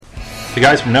The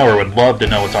guys from Nowhere would love to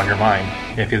know what's on your mind.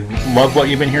 If you love what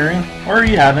you've been hearing, or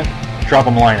you haven't, drop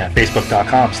them a line at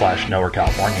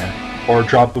facebook.com/NowhereCalifornia, or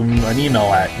drop them an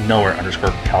email at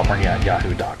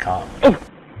nowhere_California@yahoo.com. Oh,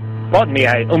 pardon me,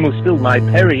 I almost spilled my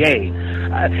Perrier.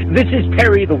 This is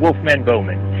Perry the Wolfman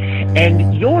Bowman,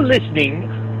 and you're listening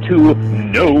to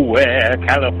Nowhere,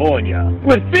 California,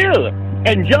 with Phil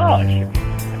and Josh.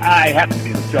 I happen to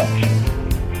be with Josh.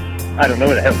 I don't know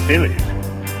where the hell Phil is.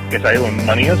 Guess I owe him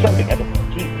money or something. I don't know.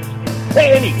 Jesus.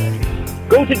 Anyway,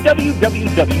 go to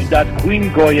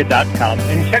www.queengoya.com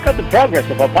and check out the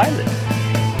progress of our pilot.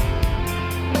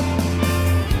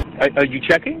 Are you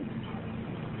checking?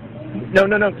 No,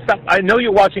 stop. I know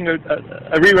you're watching a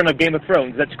rerun of Game of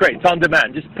Thrones. That's great. It's on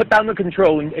demand. Just put down the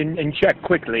control and check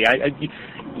quickly.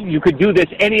 You could do this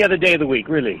any other day of the week,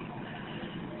 really.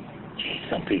 Gee,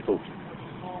 some people.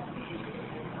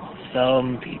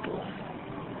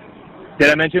 Did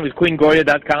I mention it was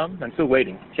queengoya.com? I'm still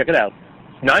waiting. Check it out.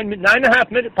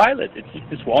 9.5 minute pilot.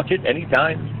 Just watch it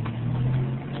anytime.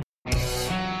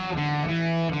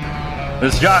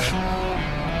 This is Josh.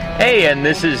 Hey, and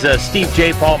this is Steve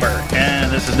J. Palmer.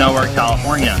 And this is Nowhere,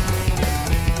 California.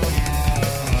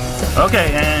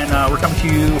 Okay, and we're coming to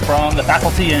you from the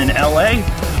faculty in LA.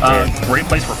 Great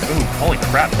place for food. Holy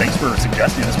crap, thanks for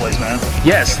suggesting this place, man.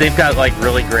 Yes, they've got like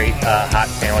really great hot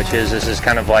sandwiches. This is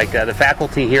kind of like the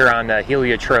faculty here on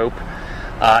Heliotrope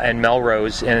and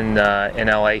Melrose in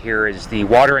LA here is the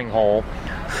watering hole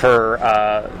for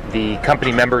the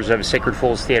company members of Sacred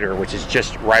Fools Theater, which is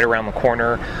just right around the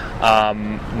corner.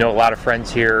 Know a lot of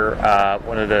friends here.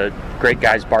 One of the great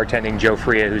guys bartending, Joe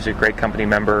Freya, who's a great company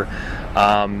member.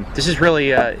 This is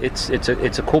really it's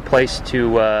a cool place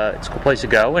to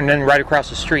go. And then right across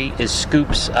the street is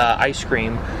Scoops Ice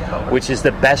Cream, which is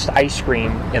the best ice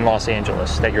cream in Los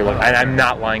Angeles that you're looking. And I'm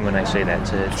not lying when I say that.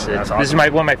 Awesome. This is one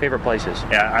of my favorite places.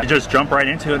 Yeah, I just jump right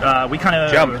into it. We kind of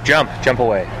jump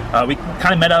away. We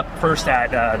kind of met up first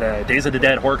at the Days of the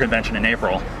Dead horror convention in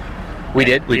April. We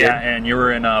did. And you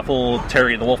were in full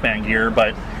Terry the Wolfman gear,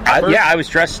 but I was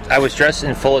dressed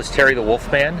in full as Terry the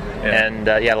Wolfman, and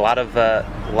a lot of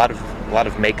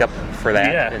makeup for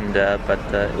that, but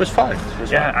it was fun.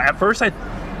 Fun. At first I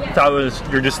thought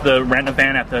you're just the random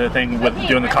fan at the thing with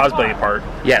doing the cosplay part.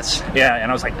 Yes. Yeah,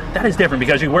 and I was like, that is different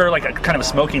because you wear like a kind of a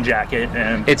smoking jacket,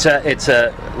 and it's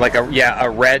a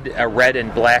red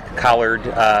and black collared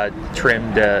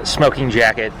trimmed smoking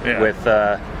jacket with.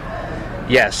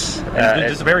 Yes.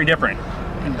 It's very different.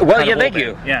 Well, thank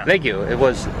you. Yeah. Thank you. It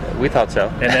was, we thought so.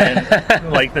 And then,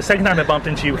 like, the second time I bumped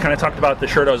into you, we kind of talked about the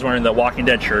shirt I was wearing, the Walking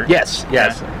Dead shirt. Yes.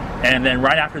 Yeah. And then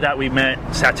right after that, we met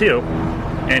Satu,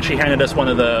 and she handed us one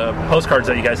of the postcards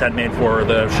that you guys had made for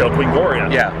the show Queen Gloria.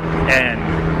 Yeah.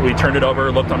 And we turned it over,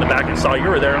 looked on the back, and saw you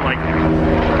were there. I'm like,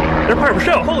 they're part of a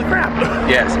show. Holy crap.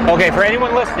 Yes. Okay, for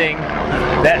anyone listening,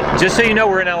 that just so you know,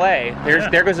 we're in LA.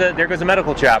 There goes a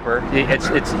medical chopper. It's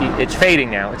fading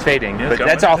now. It's fading. But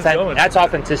that's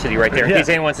authenticity right there. In case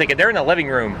anyone's thinking they're in a living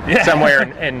room somewhere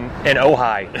in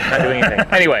Ojai, not doing anything.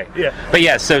 Anyway. Yeah. But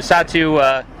yes, so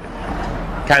Satu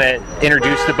kind of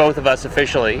introduced the both of us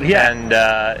officially. Yeah. And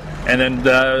then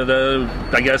the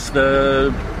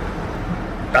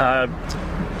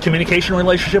communication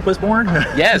relationship was born.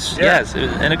 Yes,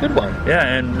 and a good one.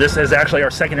 Yeah, and this is actually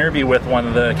our second interview with one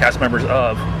of the cast members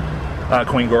of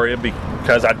Queen Gloria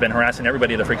because I've been harassing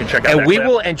everybody to freaking check out.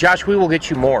 And Josh, we will get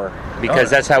you more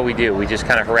because that's how we do. We just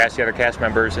kind of harass the other cast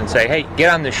members and say, "Hey,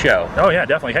 get on the show." Oh yeah,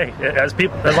 definitely. Hey, as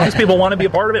long as people want to be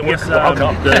a part of it, I'll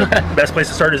come. The best place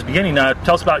to start is beginning.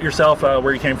 Tell us about yourself,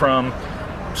 where you came from,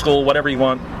 school, whatever you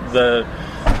want. The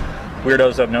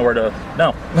Weirdos of Nowhere to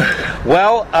know.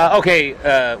 Well, okay,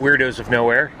 Weirdos of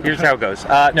Nowhere. Here's how it goes.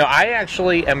 No, I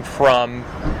actually am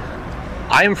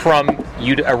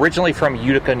originally from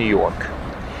Utica, New York.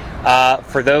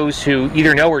 For those who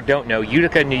either know or don't know,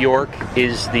 Utica, New York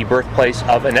is the birthplace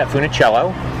of Annette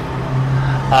Funicello.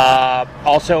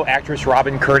 Also, actress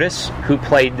Robin Curtis, who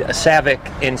played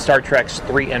Saavik in Star Trek's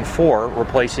 3 and 4,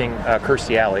 replacing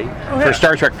Kirstie Alley. For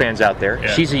Star Trek fans out there,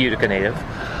 she's a Utica native.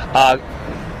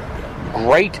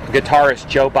 Great guitarist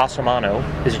Joe Bassamano.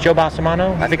 Is it Joe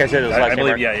Bassamano? I think I said his last name. I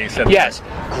believe, right. Yeah, you said Yes,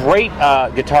 great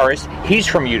guitarist. He's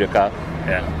from Utica.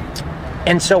 Yeah.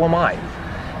 And so am I.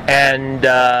 And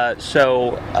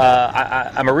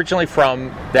I'm originally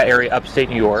from that area, upstate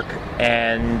New York,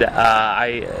 and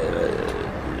I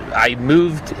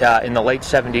moved in the late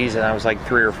 70s, and I was like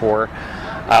 3 or 4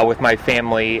 with my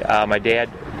family. My dad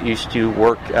used to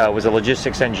work, was a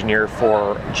logistics engineer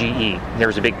for GE. There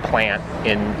was a big plant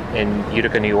in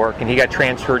Utica, New York, and he got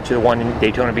transferred to the one in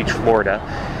Daytona Beach, Florida,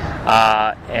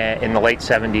 in the late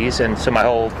 70s, and so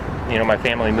my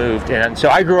family moved. And so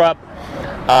I grew up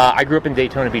I grew up in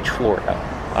Daytona Beach, Florida,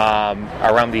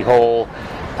 around the whole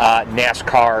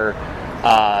NASCAR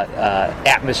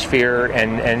atmosphere,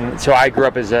 and so I grew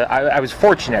up I was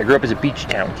fortunate. I grew up as a beach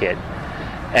town kid,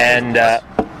 and I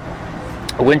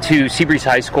went to Seabreeze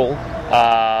High School,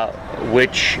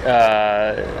 which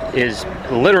is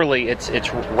literally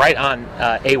it's right on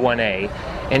A1A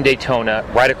in Daytona,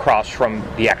 right across from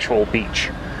the actual beach.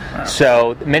 Wow.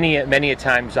 So many a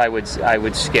times I would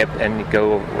skip and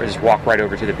go just walk right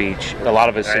over to the beach. A lot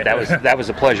of us said that was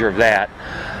a pleasure of that.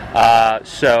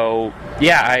 So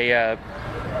yeah, I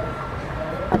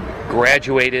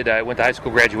graduated. I went to high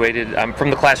school, graduated. I'm from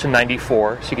the class of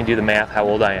 '94, so you can do the math how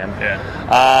old I am. Yeah.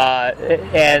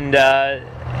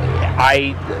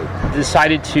 I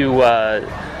decided to.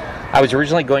 I was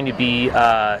originally going to be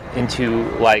into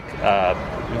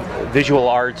visual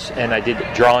arts, and I did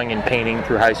drawing and painting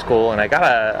through high school, and I got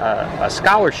a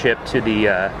scholarship to the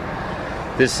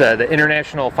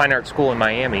International Fine Arts School in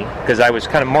Miami, because I was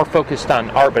kind of more focused on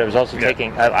art, but I was also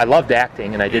taking. I loved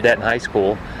acting, and I did that in high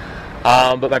school.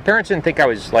 But my parents didn't think I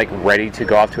was ready to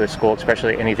go off to a school,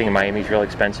 especially anything in Miami is really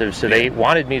expensive. So they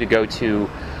wanted me to go to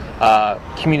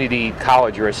community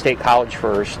college or a state college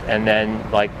first, and then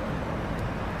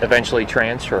eventually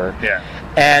transfer. Yeah.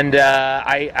 And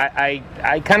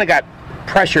I kind of got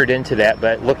pressured into that,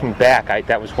 but looking back,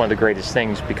 that was one of the greatest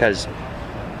things, because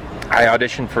I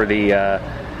auditioned for the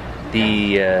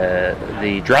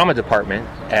drama department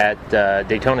at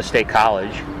Daytona State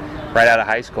College right out of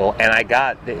high school, and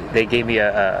they gave me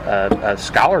a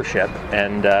scholarship,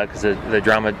 and because the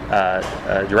drama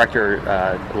director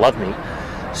loved me.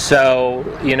 So,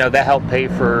 that helped pay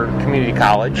for community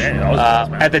college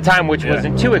at the time, which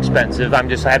wasn't too expensive. I'm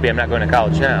just happy I'm not going to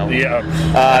college now. Yeah.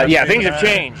 Things have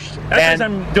changed. As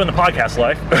I'm doing the podcast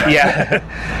life. Yeah.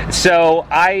 So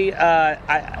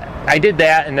I did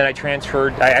that, and then I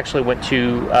transferred. I actually went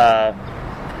to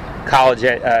college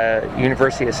at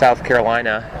University of South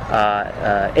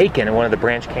Carolina, Aiken, in one of the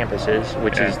branch campuses,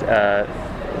 which is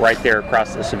right there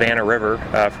across the Savannah River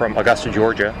from Augusta,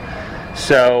 Georgia.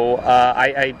 So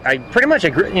I pretty much I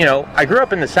grew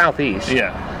up in the Southeast.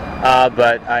 Yeah.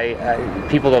 But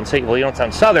people don't say, well, you don't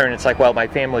sound Southern. It's well, my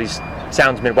family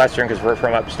sounds Midwestern because we're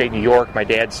from upstate New York. My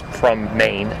dad's from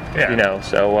Maine. Yeah.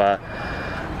 So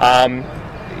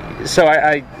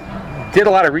I did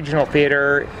a lot of regional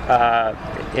theater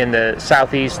in the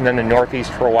Southeast and then the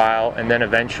Northeast for a while, and then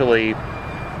eventually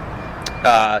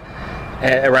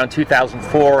around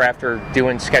 2004, after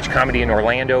doing sketch comedy in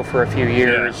Orlando for a few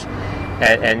years,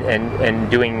 and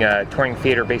doing touring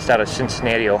theater based out of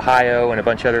Cincinnati, Ohio, and a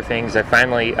bunch of other things, I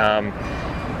finally,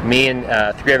 me and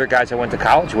 3 other guys I went to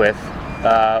college with,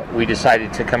 we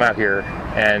decided to come out here,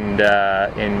 and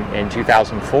in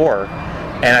 2004,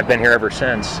 and I've been here ever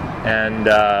since.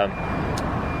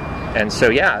 And so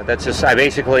that's just, I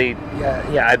basically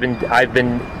I've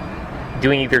been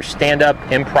doing either stand-up,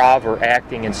 improv, or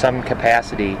acting in some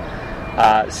capacity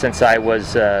since I was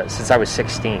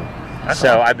 16.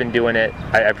 So I've been doing it.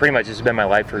 I pretty much, this has been my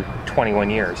life for 21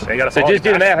 years. So just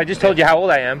do the math. I just told you how old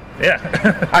I am.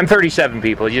 Yeah. I'm 37,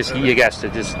 people. You guessed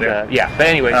it. But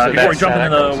anyway. So before we jump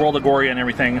into the world of Gory and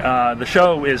everything, the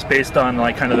show is based on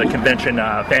kind of the convention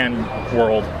fan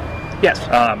world. Yes.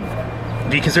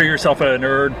 Do you consider yourself a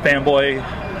nerd, fanboy?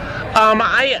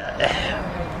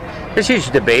 There's a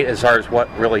huge debate as far as what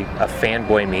really a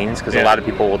fanboy means, because a lot of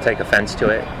people will take offense to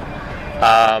it.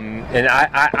 And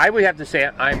I would have to say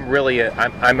I'm really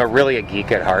a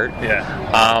geek at heart. Yeah.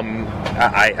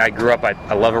 I grew up.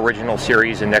 I love original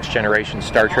series and Next Generation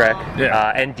Star Trek.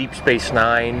 Yeah. And Deep Space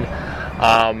Nine.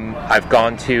 I've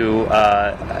gone to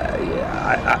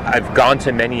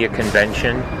many a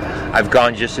convention. I've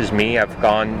gone just as me. I've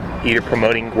gone either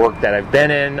promoting work that I've been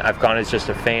in. I've gone as just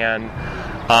a fan.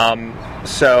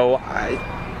 So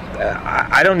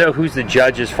I don't know who's the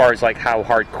judge as far as how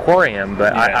hardcore I am,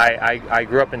 but I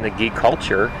grew up in the geek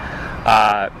culture.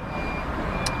 I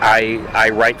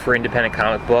write for independent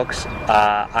comic books.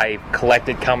 I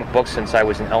collected comic books since I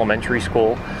was in elementary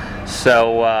school.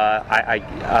 So I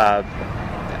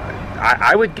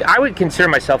would consider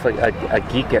myself a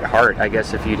geek at heart, I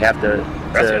guess, if you'd have to.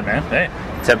 That's it, man. Hey.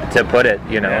 To put it,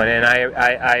 and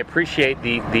I appreciate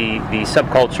the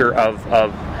subculture of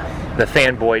the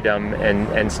fanboydom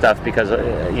and stuff, because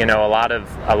a lot of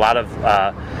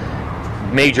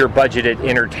major budgeted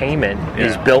entertainment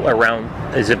is built around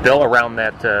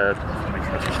that.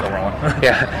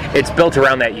 It's built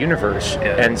around that universe,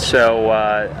 and so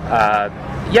I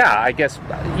guess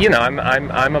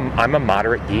I'm a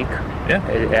moderate geek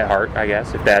at heart, I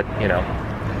guess, if that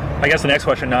I guess the next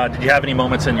question: did you have any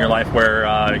moments in your life where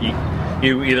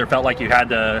you either felt like you had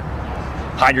to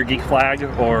hide your geek flag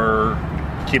or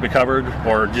keep it covered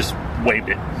or just waved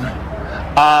it?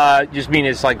 Just mean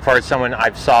as like far as someone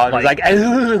I've saw and was like,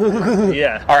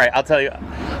 yeah. All right, I'll tell you.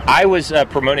 I was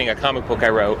promoting a comic book I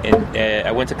wrote, and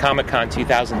I went to Comic-Con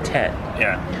 2010.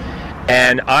 Yeah.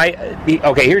 And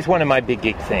okay, here's one of my big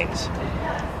geek things.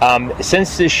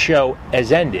 Since this show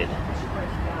has ended,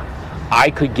 I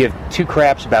could give two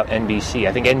craps about NBC.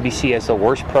 I think NBC has the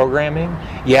worst programming.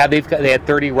 Yeah, they had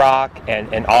 30 Rock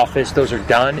and Office. Those are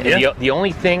done. Yeah. And the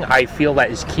only thing I feel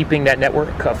that is keeping that network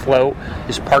afloat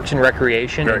is Parks and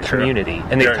Recreation and Community.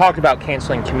 And they've talked about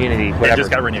canceling Community. Whatever. It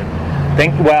just got renewed.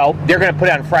 Well, they're going to put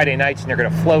it on Friday nights and they're going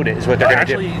to float it. Is what they're going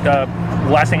to do. Actually,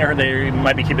 last thing I heard, they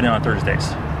might be keeping it on Thursdays.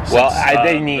 Well,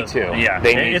 they need to. Yeah,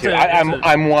 they need to.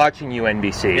 I'm watching you,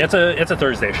 NBC. It's a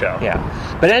Thursday show. Yeah,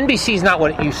 but NBC's not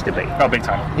what it used to be. Oh, big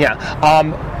time. Yeah.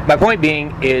 My point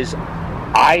being is,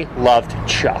 I loved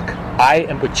Chuck. I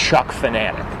am a Chuck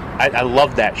fanatic. I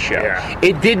love that show. Yeah.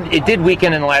 It did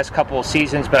weaken in the last couple of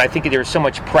seasons, but I think there was so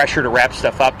much pressure to wrap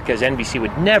stuff up because NBC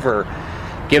would never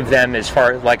give them as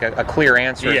far like a clear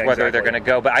answer as whether they're going to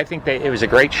go. But I think it was a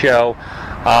great show.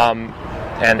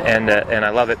 And I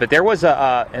love it. But there was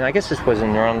and I guess this was in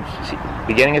around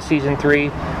beginning of season 3.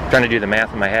 I'm trying to do the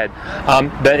math in my head.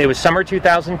 But it was summer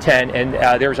 2010, and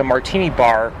there was a martini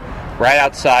bar right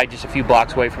outside, just a few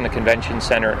blocks away from the convention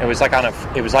center. It was like on a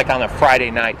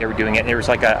Friday night they were doing it. And there was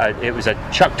like it was a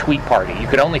Chuck tweet party. You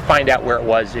could only find out where it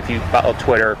was if you follow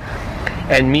Twitter.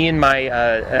 And me and my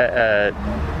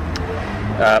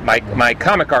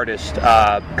comic artist,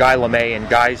 Guy LeMay, and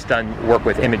Guy's done work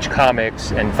with Image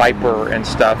Comics and Viper and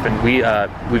stuff, and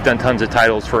we've done tons of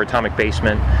titles for Atomic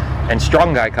Basement and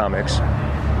Strong Guy Comics.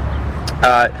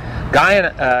 Guy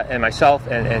and myself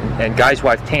and Guy's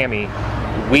wife Tammy,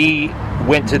 we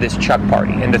went to this Chuck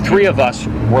party, and the three of us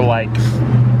were like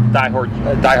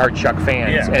diehard Chuck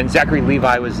fans, and Zachary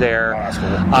Levi was there. Oh, that's cool.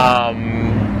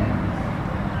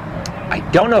 I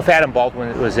don't know if Adam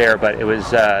Baldwin was there, but it was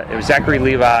Zachary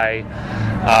Levi,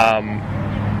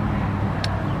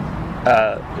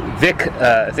 Vic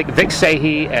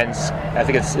Sahi, and I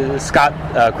think it's Scott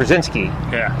Krasinski,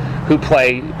 who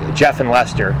play Jeff and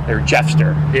Lester. They're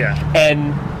Jeffster. Yeah.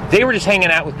 And they were just hanging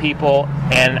out with people,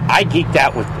 and I geeked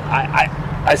out with.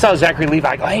 I saw Zachary Levi.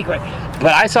 I go, hey, great.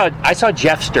 But I saw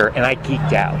Jeffster, and I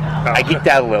geeked out. Oh. I geeked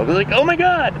out a little. I was like, oh my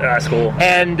god, that's cool.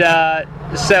 And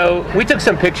so we took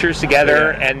some pictures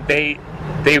together, and they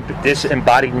this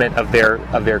embodiment of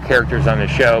their characters on the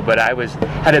show. But I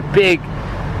had a big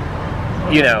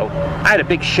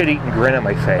shit-eating grin on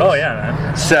my face. Oh yeah,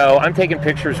 man. So I'm taking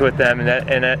pictures with them, and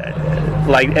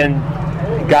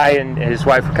Guy and his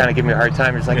wife were kind of giving me a hard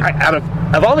time. It's like, out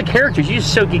of all the characters, you're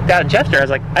just so geeked out on Jeffster. I was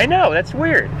like, I know, that's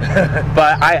weird.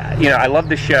 But I love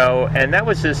the show, and that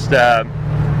was just, that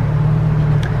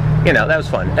was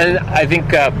fun. And I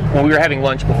think when we were having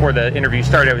lunch before the interview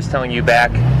started, I was telling you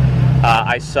back,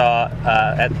 I saw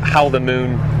at Howl the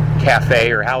Moon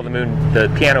Cafe, or Howl the Moon, the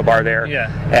piano bar there,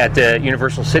 at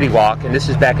Universal City Walk, and this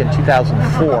is back in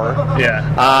 2004.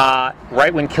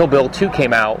 Right when Kill Bill 2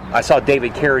 came out, I saw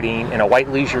David Carradine in a white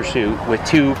leisure suit with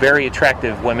two very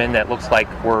attractive women that looks like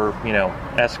were,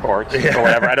 escorts or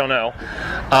whatever, I don't know.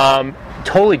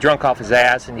 Totally drunk off his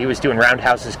ass, and he was doing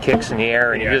roundhouses, kicks in the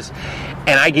air, and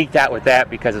and I geeked out with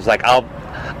that because it's like,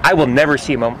 I will never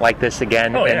see a moment like this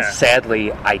again,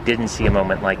 sadly, I didn't see a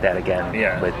moment like that again.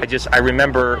 But I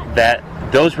remember that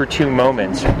those were two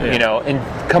moments,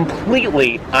 and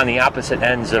completely on the opposite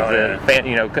ends of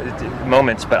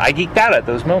moments. But I geeked out at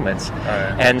those moments,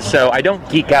 and so I don't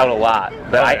geek out a lot.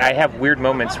 But I have weird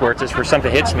moments where it's just where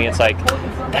something hits me, it's like,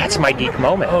 that's my geek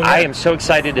moment. I am so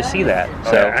excited to see that.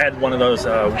 So I had one of those.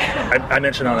 I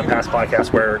mentioned on a past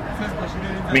podcast where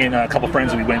me and a couple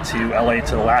friends, we went to LA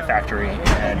to the Laugh Factory,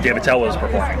 and Dave Attell was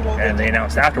performing, and they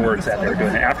announced afterwards that they were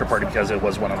doing an after party because it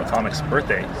was one of Atomic's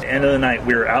birthdays. At the end of the night,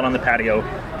 we were out on the patio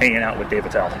hanging out with Dave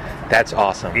Attell. That's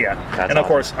awesome. And of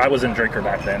course, I wasn't a drinker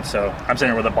back then, so I'm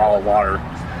sitting there with a bottle of water,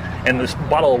 and this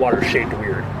bottle of water is shaped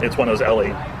weird. It's one of those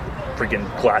LA freaking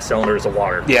glass cylinders of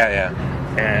water.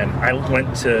 And I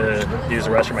went to use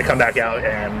the restroom. I come back out,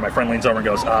 and my friend leans over and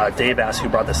goes, Dave asked who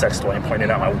brought the sex toy, and pointed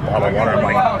out my bottle of water. I'm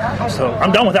like, so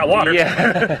I'm done with that water.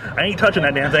 I ain't touching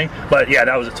that damn thing. But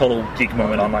that was a total geek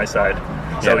moment on my side.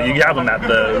 So you have them at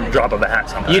the drop of a hat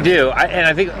sometimes. You do. And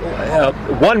I think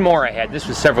one more I had, this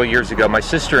was several years ago. My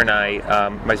sister and I,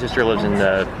 my sister lives in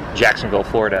Jacksonville,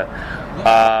 Florida.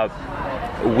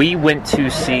 We went to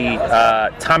see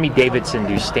Tommy Davidson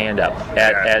do stand-up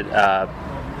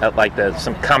at like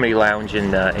some comedy lounge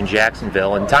in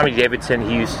Jacksonville. And Tommy Davidson,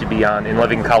 he used to be on In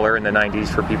Living Color in the 90s,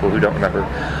 for people who don't remember.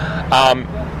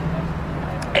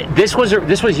 This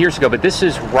was years ago, but this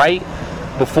is right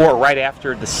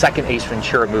after the second Ace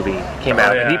Ventura movie came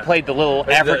out. Yeah. And he played the little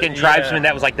African tribesman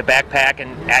that was like the backpack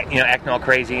and acting all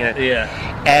crazy.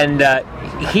 And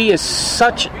he is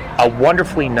such a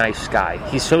wonderfully nice guy.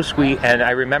 He's so sweet. And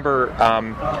I remember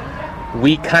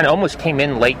we kind of almost came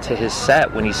in late to his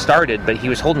set when he started, but he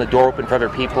was holding the door open for other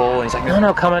people, and he's like,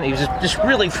 no, come on. He was just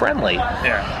really friendly.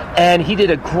 Yeah. And he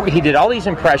did all these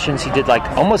impressions. He did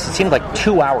almost, it seemed like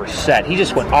 2-hour set. He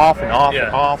just went off and off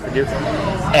and off.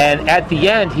 And at the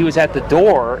end, he was at the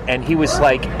door, and he was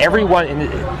like, everyone, and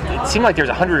it seemed like there's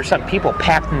 100 or something people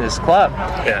packed in this club.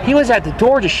 Yeah. He was at the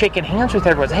door just shaking hands with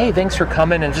everyone. Hey, thanks for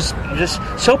coming, and just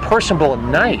so personable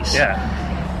and nice. Yeah.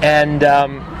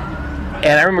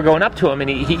 And I remember going up to him,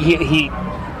 and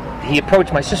he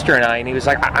approached my sister and I, and he was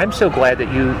like, "I'm so glad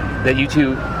that you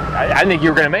two. I didn't think you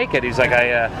were going to make it." He's like,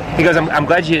 he goes, "I'm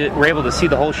glad you were able to see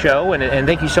the whole show, and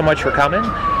thank you so much for coming."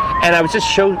 And I was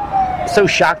just so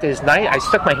shocked at his night. I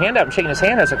stuck my hand out and shaking his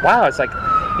hand. I was like, "Wow!" It's like,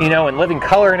 in living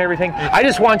color and everything. I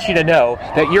just want you to know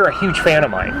that you're a huge fan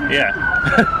of mine. Yeah.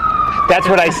 That's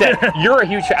what I said. You're a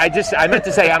huge. I meant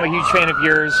to say I'm a huge fan of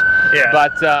yours. Yeah.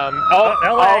 But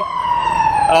LA.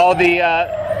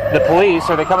 The police,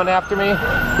 are they coming after me?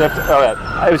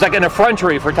 It was like an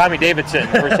effrontery for Tommy Davidson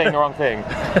for saying the wrong thing.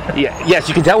 Yeah, yes,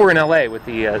 you can tell we're in LA with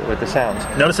the sounds.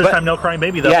 Notice this time, no crying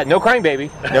baby though. Yeah, no crying baby,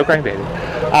 no crying baby.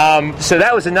 So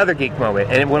that was another geek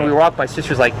moment. And when we walked, my sister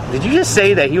was like, "Did you just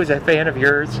say that he was a fan of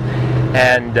yours?"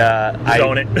 And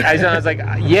I was like,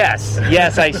 yes,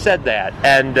 I said that.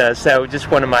 And so just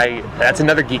that's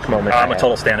another geek moment. I'm a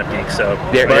total stand-up geek, so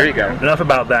there you go. Enough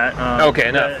about that. Okay,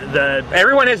 enough.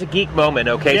 Everyone has a geek moment,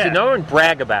 okay? Yeah. So no one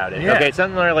brag about it, okay? It's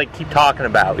something to keep talking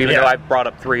about, even though I've brought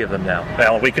up 3 of them now.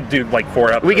 Well, we could do 4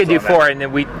 episodes. We could do 4, and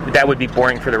then that would be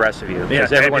boring for the rest of you. Yeah,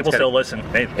 people still listen.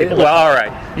 All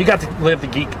right. You got to live the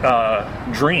geek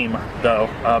dream, though,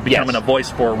 becoming a voice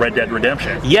for Red Dead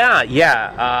Redemption. Yeah.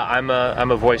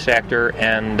 I'm a voice actor,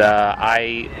 and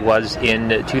I was in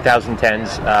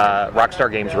 2010's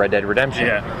Rockstar Games Red Dead Redemption.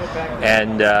 Yeah.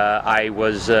 And I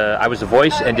was a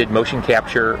voice and did motion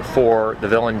capture for the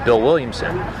villain Bill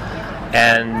Williamson.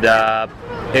 And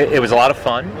it was a lot of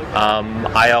fun. I'm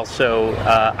also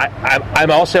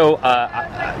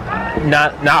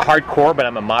not hardcore, but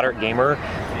I'm a moderate gamer,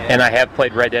 and I have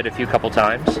played Red Dead a couple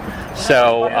times.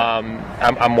 So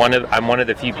I'm one of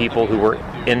the few people who were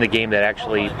in the game that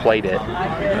actually played it,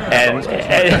 and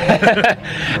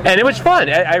and it was fun.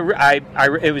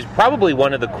 It was probably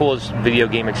one of the coolest video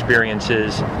game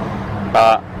experiences.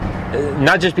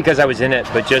 Not just because I was in it,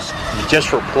 but just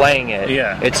for playing it.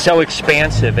 Yeah. It's so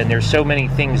expansive, and there's so many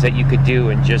things that you could do,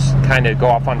 and just kind of go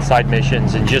off on side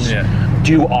missions and just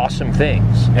do awesome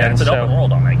things. And it's an open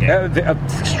world on that game.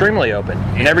 Extremely open.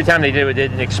 And every time they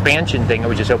did an expansion thing, it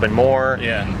would just open more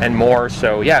and more.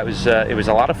 So it was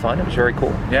a lot of fun. It was very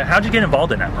cool. Yeah. How'd you get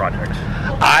involved in that project?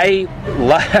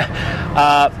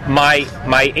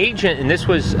 My agent, and this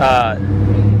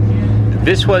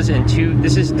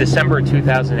is December of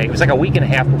 2008. It was like a week and a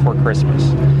half before Christmas,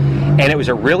 and it was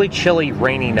a really chilly,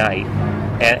 rainy night.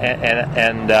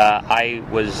 And I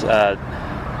was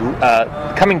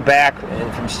coming back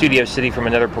from Studio City from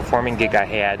another performing gig I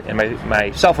had, and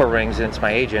my cell phone rings, and it's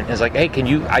my agent. And it's like, "Hey,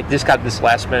 I just got this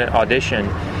last minute audition,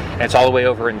 and it's all the way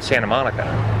over in Santa Monica,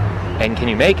 and can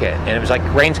you make it?" And it was like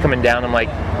rain's coming down. I'm like,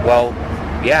 "Well,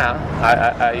 yeah,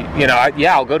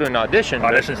 I'll go to an audition."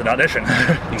 Audition's an audition.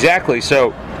 Exactly.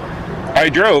 So I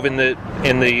drove in the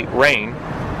rain.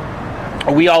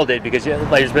 We all did, because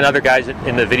there's been other guys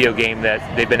in the video game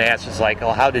that they've been asked, it's like,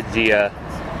 "Well, how did the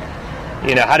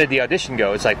audition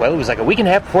go?" It's like, "Well, it was like a week and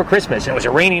a half before Christmas, and it was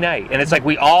a rainy night." And it's like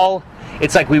we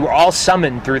were all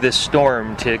summoned through this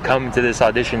storm to come to this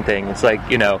audition thing. It's like,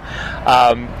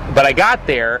 but I got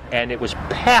there, and it was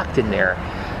packed in there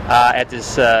at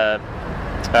this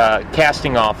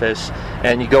casting office,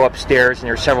 and you go upstairs, and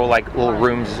there's several little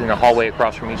rooms in a hallway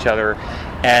across from each other,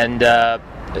 and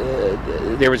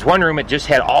there was one room that just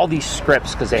had all these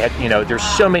scripts, because they had, there's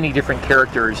so many different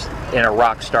characters in a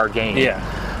Rockstar game.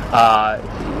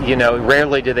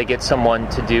 Rarely do they get someone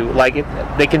to do,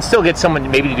 they can still get someone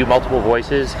maybe to do multiple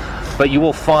voices, but you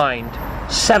will find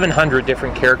 700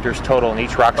 different characters total in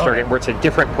each Rockstar game, where it's a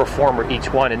different performer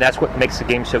each one, and that's what makes the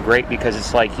game so great, because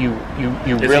it's like it's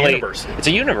really a universe. It's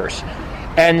a universe.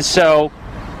 And so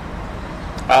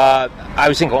I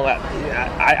was thinking,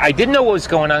 I didn't know what was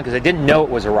going on, because I didn't know it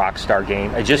was a Rockstar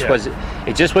game. It just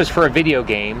was for a video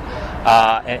game,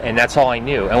 and that's all I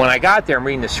knew. And when I got there, I'm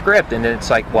reading the script, and then it's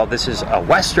like, well, this is a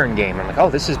Western game. I'm like, oh,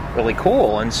 this is really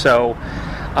cool. And so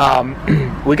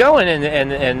we go in,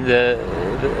 and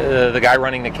the guy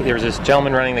running there was this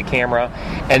gentleman running the camera,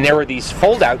 and there were these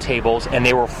fold-out tables, and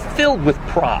they were filled with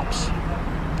props.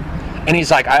 And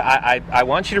he's like, I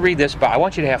want you to read this, but I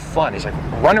want you to have fun. He's like,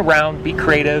 run around, be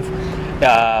creative.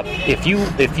 If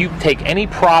you take any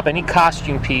prop, any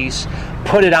costume piece,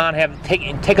 put it on,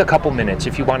 take a couple minutes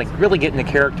if you want to really get in the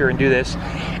character and do this.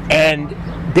 And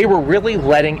they were really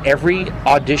letting every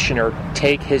auditioner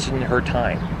take his and her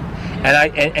time,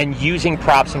 and using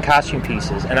props and costume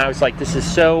pieces. And I was like, this is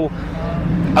so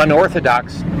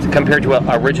unorthodox compared to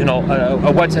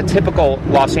what's a typical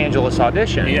Los Angeles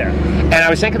audition. Yeah. And I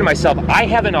was thinking to myself, I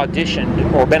haven't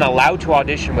auditioned or been allowed to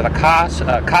audition with a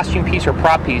costume piece or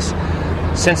prop piece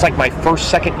since like my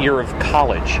second year of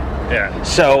college. Yeah.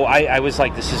 So I was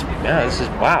like, this is wow.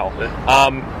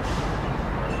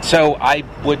 So I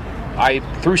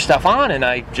threw stuff on, and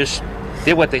I just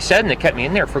did what they said, and it kept me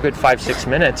in there for a good 5-6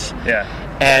 minutes. Yeah.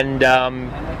 And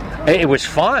it was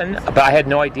fun, but I had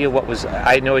no idea what was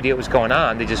going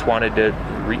on. They just wanted to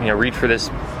read for this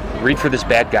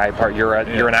bad guy part. You're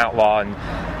an outlaw, and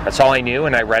that's all I knew.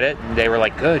 And I read it, and they were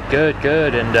like,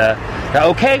 good, and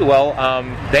okay, well,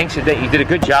 thanks. You did a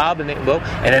good job, and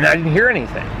then I didn't hear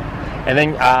anything. And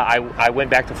then I went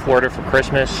back to Florida for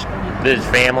Christmas. His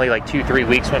family, like 2-3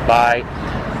 weeks went by.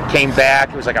 Came back.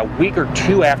 It was like a week or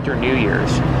two after New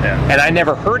Year's, and I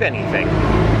never heard anything.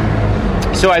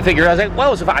 So I figured, I was like,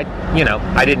 well, if I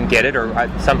didn't get it or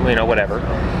something, whatever.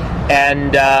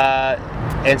 And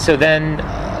so then,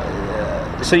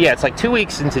 it's like 2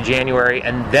 weeks into January,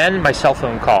 and then my cell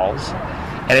phone calls,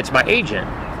 and it's my agent.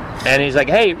 And he's like,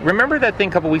 hey, remember that thing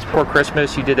a couple weeks before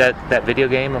Christmas you did that video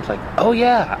game? I was like, oh,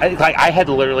 yeah. I had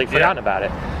literally forgotten about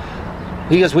it.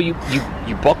 He goes, well, you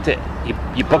booked it.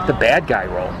 You booked the bad guy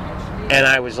role. And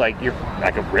I was like,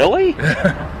 really?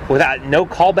 Without no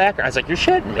callback? I was like, you're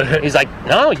shitting me. He's like,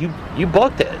 no, you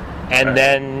booked it. And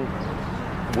then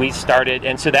we started,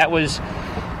 and so that was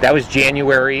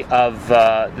January of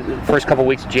the first couple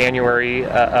weeks of January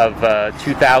of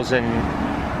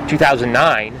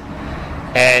 2009.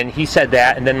 And he said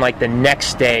that, and then like the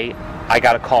next day I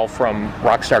got a call from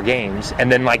Rockstar Games, and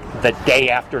then like the day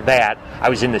after that I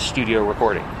was in the studio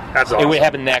recording. That's awesome. It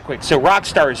happened that quick. So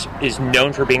Rockstar is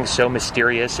known for being so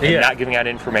mysterious and not giving out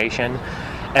information.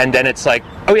 And then it's like,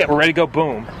 oh yeah, we're ready to go.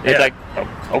 Boom. It's like,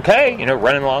 okay,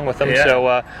 running along with them. Yeah.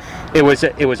 So it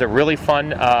was a really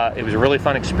fun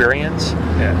experience.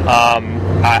 Yeah.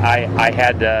 I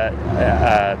had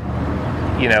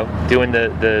doing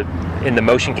the in the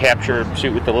motion capture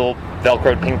suit with the little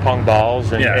Velcroed ping pong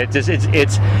balls, and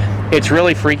it's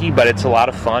really freaky, but it's a lot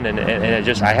of fun, and it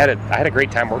just I had a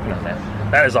great time working on that.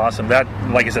 That is awesome. That,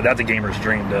 like I said, that's a gamer's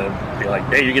dream to be like,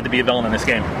 hey, you get to be a villain in this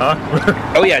game, huh?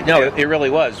 Oh yeah, no, it really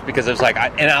was, because I was like,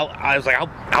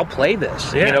 I'll play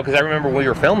this, because I remember when we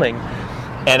were filming,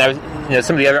 and I was,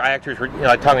 some of the other actors were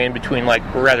talking in between, like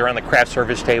we're right around the craft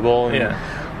service table, and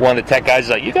one of the tech guys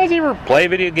is like, you guys ever play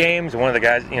video games? And one of the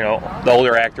guys, the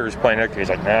older actors playing it, he's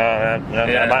like,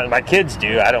 no, my kids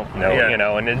do. I don't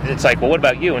know, And it's like, well, what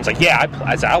about you? And it's like,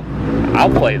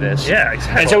 I'll play this. Yeah,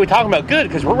 exactly. And so we're talking about good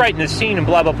because we're writing this scene and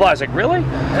blah blah blah. I was like, really?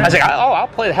 I was like, I'll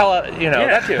play the hell out,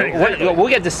 that too. Exactly. We'll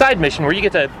get the side mission where you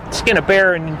get to skin a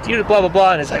bear and do blah blah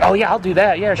blah. And it's like, oh yeah, I'll do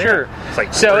that. Yeah, sure. It's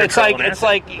like, so it's like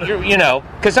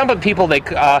because some of the people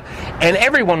and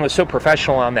everyone was so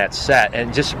professional on that set,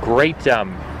 and just great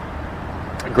talent.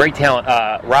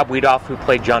 Rob Wiedoff, who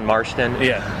played John Marston.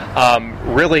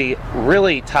 Really,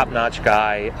 really top-notch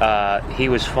guy. He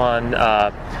was fun.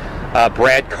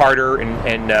 Brad Carter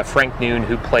and Frank Noon,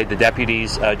 who played the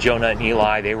deputies, Jonah and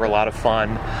Eli, they were a lot of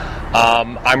fun.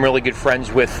 I'm really good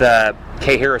friends with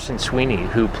Kay Harrison Sweeney,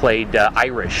 who played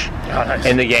Irish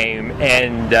in the game,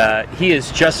 and he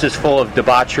is just as full of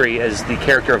debauchery as the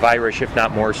character of Irish, if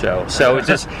not more so. So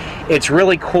it's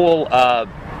really cool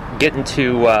getting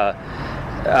to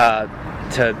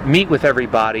meet with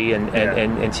everybody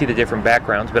and see the different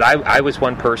backgrounds. But I was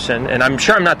one person, and I'm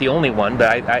sure I'm not the only one, but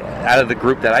I out of the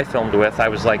group that I filmed with, I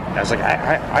was like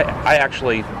I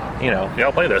actually,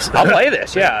 I'll play this. I'll play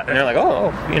this, yeah. And they're like,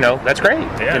 oh, that's great,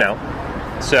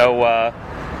 So,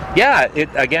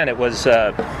 it was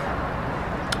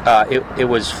it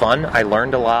was fun. I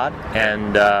learned a lot,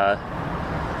 and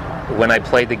when I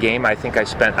played the game, I think I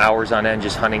spent hours on end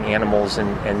just hunting animals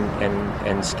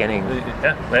and skinning.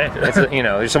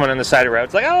 There's someone on the side of the road.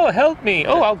 It's like, oh, help me!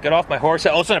 Oh, I'll get off my horse.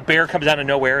 All of a sudden, a bear comes out of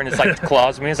nowhere and it's like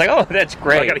claws me. It's like, oh, that's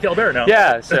great. I got to kill a bear now.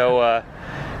 Yeah. It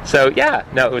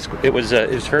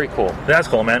was very cool. That's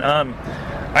cool, man.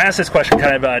 I asked this question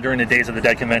kind of during the Days of the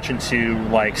Dead convention to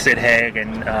like Sid Haig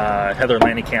and Heather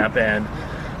Langenkamp, and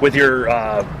with your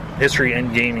history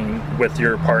in gaming with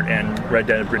your part in Red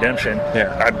Dead Redemption.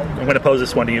 Yeah. I'm going to pose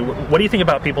this one to you. What do you think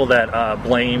about people that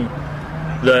blame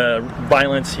the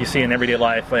violence you see in everyday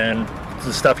life and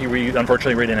the stuff you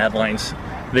unfortunately read in headlines?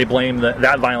 They blame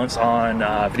that violence on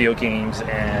video games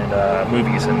and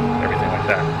movies and everything like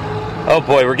that. Oh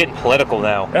boy, we're getting political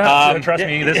now. Trust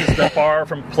me, this is the far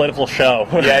from political show.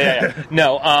 Yeah.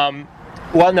 No,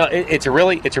 well, no, it's a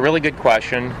really good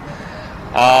question.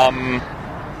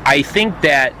 I think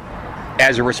that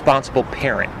as a responsible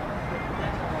parent,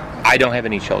 I don't have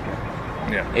any children.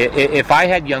 Yeah. If I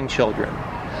had young children,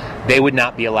 they would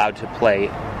not be allowed to play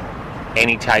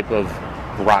any type of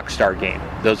Rockstar game.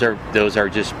 Those are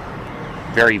just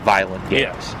very violent games.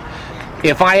 Yes.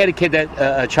 If I had a kid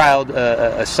a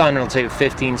son, let's say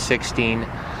 15, 16,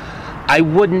 I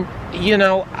wouldn't,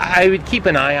 I would keep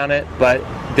an eye on it, but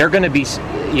they're going to be,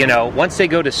 once they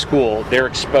go to school, they're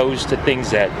exposed to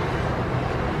things that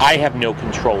I have no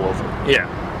control over. Yeah.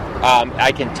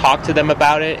 I can talk to them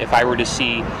about it if I were to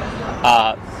see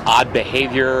odd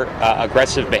behavior,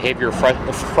 aggressive behavior,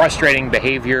 frustrating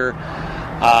behavior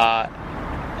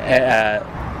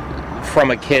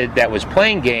from a kid that was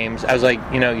playing games. I was like,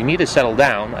 you need to settle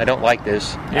down. I don't like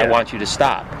this. Yeah. I want you to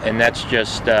stop. And that's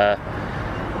just, I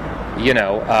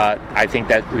think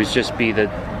that would just be I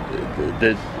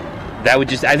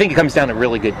think it comes down to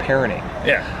really good parenting.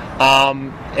 Yeah.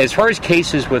 As far as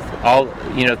cases with all,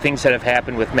 things that have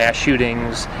happened with mass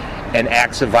shootings and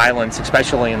acts of violence,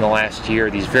 especially in the last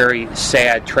year, these very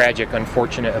sad, tragic,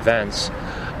 unfortunate events,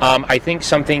 I think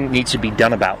something needs to be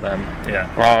done about them. Yeah.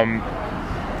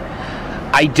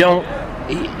 I don't,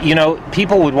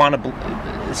 people would want to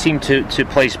seem to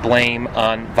place blame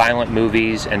on violent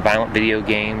movies and violent video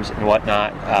games and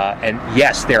whatnot. And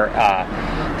yes, they're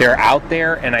out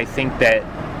there, and I think that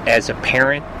as a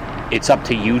parent, it's up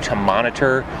to you to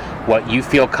monitor what you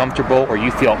feel comfortable or you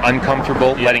feel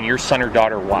uncomfortable letting your son or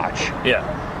daughter watch. Yeah.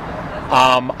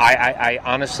 I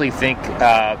honestly think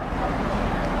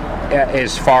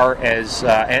as far as,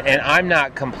 and I'm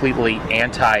not completely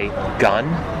anti-gun,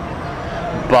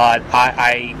 but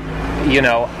I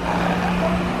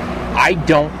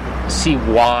don't see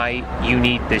why you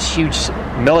need this huge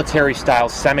military-style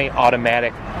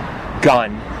semi-automatic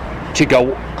gun to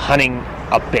go hunting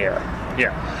a bear.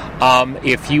 Yeah.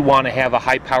 If you want to have a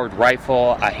high-powered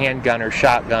rifle, a handgun or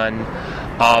shotgun,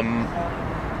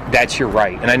 that's your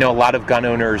right. And I know a lot of gun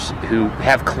owners who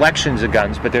have collections of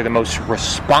guns, but they're the most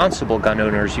responsible gun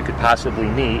owners you could possibly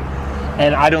meet.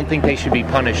 And I don't think they should be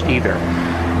punished either.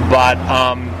 But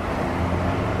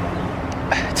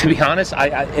to be honest,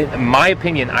 in my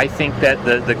opinion, I think that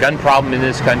the gun problem in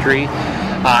this country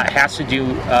has to do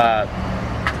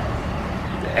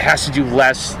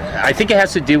less. I think it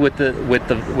has to do with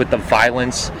the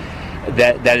violence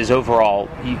that is overall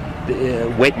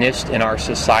witnessed in our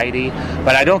society.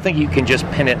 But I don't think you can just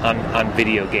pin it on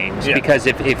video games, because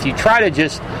if you try to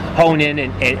just hone in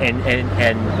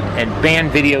and ban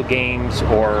video games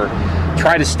or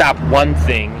try to stop one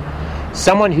thing,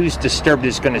 someone who's disturbed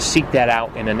is going to seek that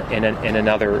out in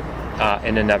another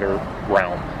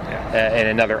realm, in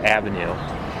another avenue,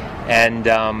 and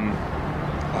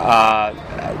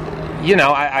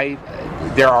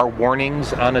there are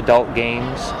warnings on adult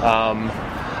games.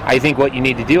 I think what you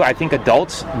need to do, I think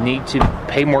adults need to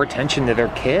pay more attention to their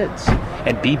kids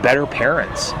and be better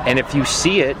parents. And if you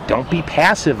see it, don't be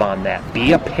passive on that.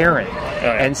 Be a parent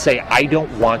and say, I don't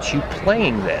want you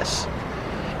playing this.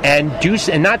 And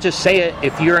not just say it.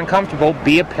 If you're uncomfortable,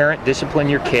 be a parent, discipline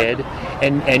your kid,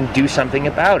 and do something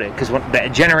about it. Because the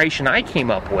generation I came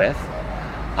up with,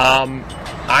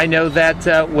 I know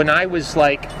that when I was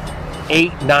like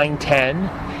 8, 9, 10,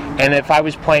 and if I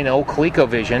was playing old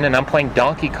ColecoVision and I'm playing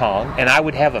Donkey Kong and I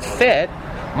would have a fit,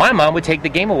 my mom would take the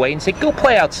game away and say, go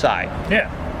play outside. Yeah.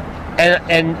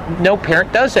 And no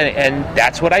parent does it. And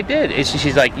that's what I did.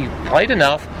 She's like, you played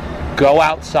enough, go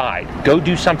outside. Go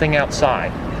do something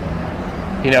outside.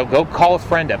 Go call a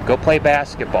friend up. Go play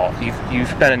basketball. You've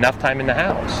spent enough time in the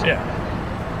house. Yeah.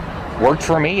 Worked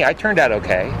for me. I turned out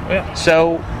okay. Yeah.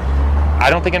 So I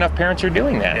don't think enough parents are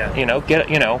doing that.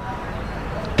 Yeah.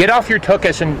 Get off your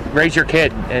tuchus and raise your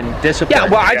kid and discipline. Yeah.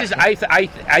 Well, it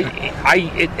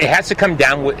has to come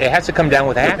down with action.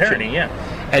 Parenting, yeah.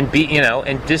 And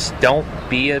and just don't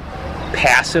be a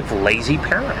passive, lazy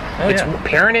parent.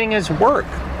 Parenting is work.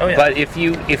 Oh, yeah. But if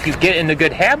you get in the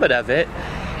good habit of it,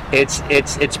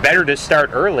 it's better to start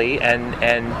early, and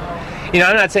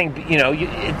I'm not saying, it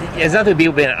has nothing to do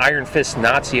with being an iron fist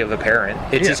Nazi of a parent.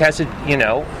 It just has to,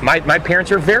 my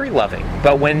parents are very loving.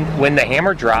 But when the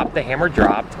hammer dropped,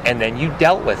 and then you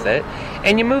dealt with it,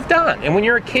 and you moved on. And when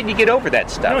you're a kid, you get over that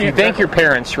stuff. You thank your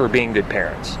parents for being good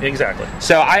parents. Exactly.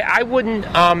 So I wouldn't,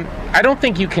 I don't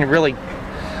think you can really,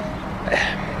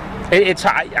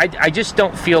 I just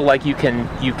don't feel like you can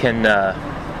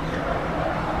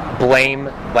blame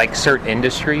like certain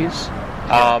industries.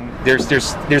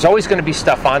 There's always going to be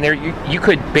stuff on there. You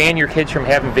could ban your kids from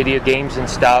having video games and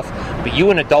stuff, but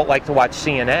you, an adult, like to watch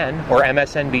CNN or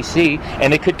MSNBC,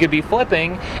 and it could be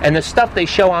flipping. And the stuff they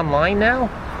show online now,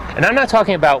 and I'm not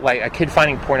talking about like a kid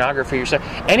finding pornography or stuff.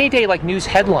 Any day, like news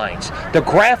headlines, the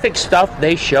graphic stuff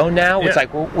they show now, it's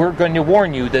like we're going to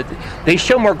warn you that they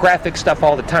show more graphic stuff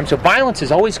all the time. So violence is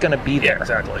always going to be there. Yeah,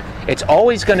 exactly. It's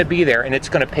always going to be there, and it's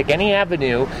going to pick any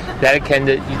avenue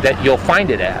that you'll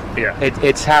find it at. Yeah.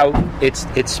 It's how it's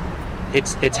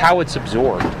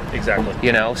absorbed.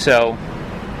 Exactly. So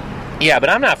yeah, but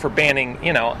I'm not for banning.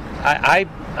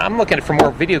 I'm looking for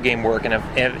more video game work, and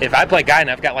if I play guy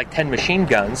and I've got like 10 machine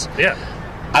guns,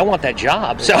 I want that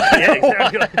job. So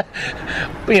exactly.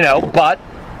 But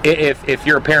if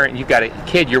you're a parent and you've got a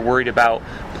kid, you're worried about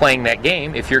playing that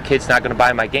game. If your kid's not going to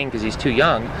buy my game because he's too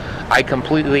young, I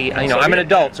completely, I'm an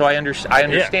adult, so I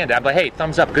understand it. I'm like, hey,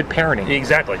 thumbs up, good parenting.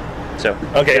 Exactly. So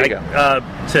okay, there you go.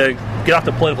 To get off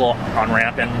the political on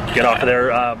ramp and get off of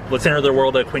there, let's enter the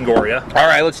world of Quingoria. All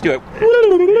right, let's do it.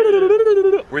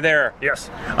 We're there. Yes.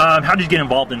 How did you get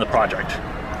involved in the project?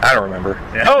 I don't remember.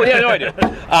 Yeah. Oh yeah, no,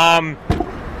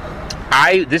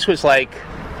 I do. This was like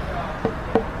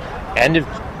end of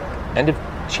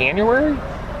January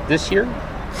this year.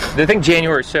 I think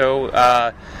January. So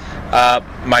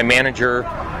my manager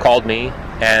called me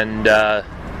and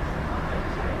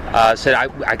said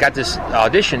I got this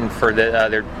audition for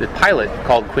the pilot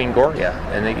called Quingoria,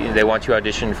 and they want you to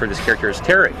audition for this character as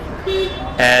Terry.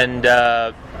 And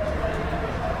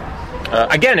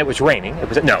again, it was raining.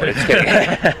 It's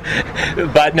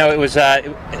kidding. But no, it was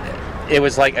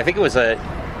like, I think it was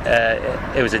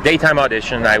a daytime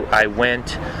audition. I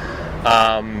went.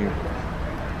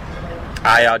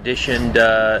 I auditioned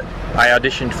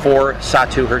for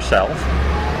Satu herself,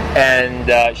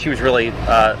 and she was really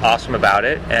awesome about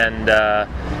it, and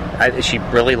she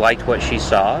really liked what she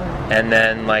saw. And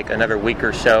then like another week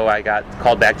or so, I got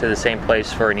called back to the same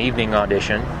place for an evening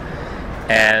audition,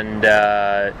 and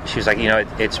she was like,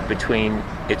 it's between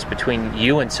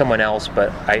you and someone else,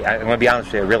 but I'm going to be honest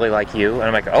with you, I really like you. And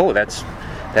I'm like, oh, that's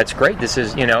great. This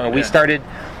is, and we started.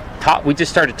 We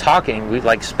just started talking. We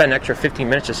like spent an extra 15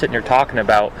 minutes just sitting there talking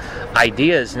about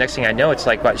ideas. Next thing I know, it's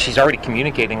like, she's already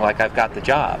communicating like I've got the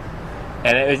job,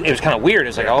 and it was kind of weird. It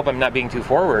was like, I hope I'm not being too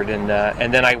forward. And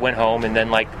then I went home, and then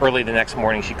like early the next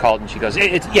morning, she called and she goes,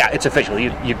 it's official.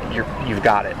 You've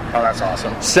got it. Oh, that's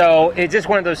awesome. So it's just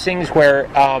one of those things where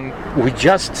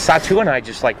Satu and I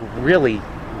just like really,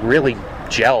 really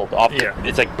gelled off.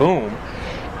 It's like boom,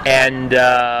 and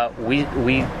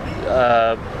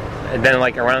and then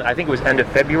like around, I think it was end of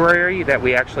February that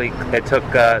we actually, it took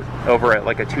over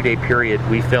like a 2-day period.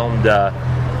 We filmed the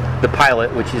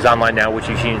pilot, which is online now, which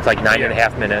usually it's like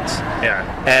 9.5 minutes. Yeah.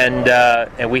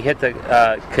 And we hit the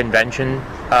convention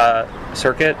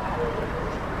circuit.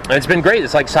 And it's been great.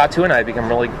 It's like Satu and I become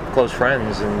really close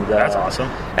friends. And that's awesome.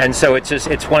 And so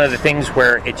it's one of the things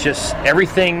where it's just,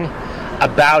 everything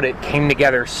about it came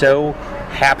together so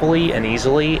happily and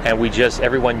easily, and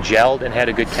everyone gelled and had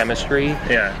a good chemistry.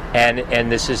 Yeah. And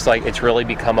this is like, it's really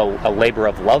become a labor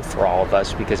of love for all of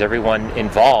us, because everyone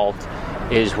involved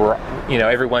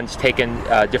everyone's taken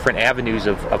different avenues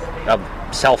of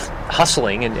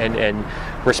self-hustling and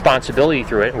responsibility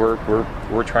through it.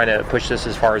 We're trying to push this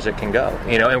as far as it can go,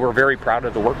 and we're very proud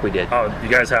of the work we did. Oh, you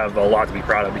guys have a lot to be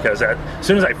proud of, because as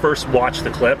soon as I first watched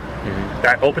the clip,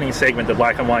 that opening segment, the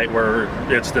black and white, where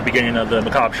it's the beginning of the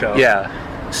Macabre show,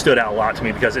 stood out a lot to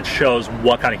me, because it shows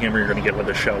what kind of humor you're going to get with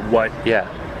the show,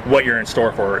 what you're in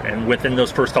store for, and within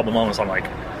those first couple moments, I'm like,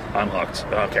 I'm hooked.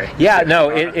 Okay. Yeah, no,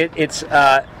 it's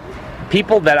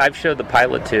people that I've showed the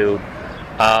pilot to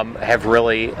have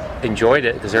really enjoyed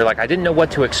it, because they're like, I didn't know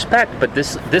what to expect, but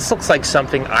this looks like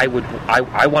something I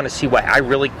want to see. What I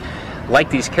really like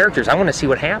these characters. I want to see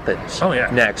what happens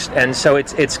next. And so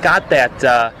it's got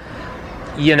that.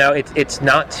 It's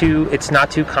not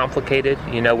too complicated.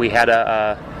 We had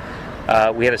a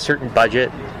certain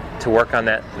budget to work on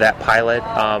that pilot.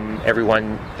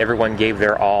 Everyone gave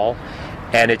their all.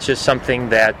 And it's just something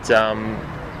that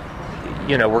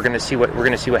we're going to see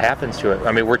what happens to it.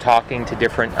 I mean, we're talking to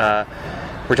different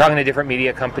we're talking to different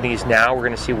media companies now. We're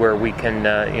going to see where we can,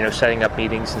 setting up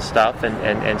meetings and stuff,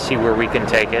 and see where we can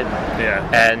take it. Yeah.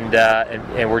 And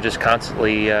we're just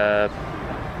constantly,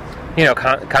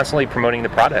 constantly promoting the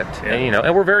product. Yeah.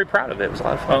 And we're very proud of it. It was a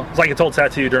lot of fun. Well, it's like I told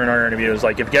Tattoo during our interview. It was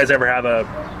like, if you guys ever have a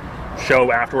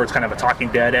show afterwards, kind of a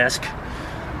Talking Dead-esque,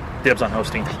 dibs on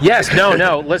hosting. Yes,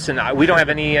 no. Listen, we don't have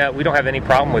any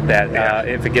problem with that. Yeah.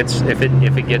 If it gets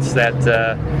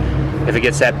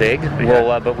that big,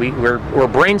 Yeah. but we're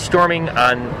brainstorming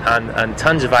on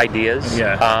tons of ideas.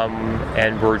 Yeah.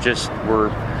 And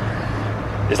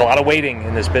there's a lot of waiting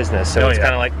in this business, so it's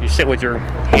kind of like you sit with your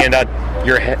hand on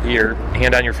your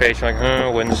hand on your face. You're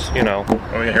like, when's When are we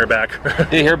gonna hear back?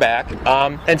 You hear back,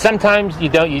 and sometimes you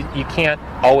don't. You can't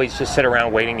always just sit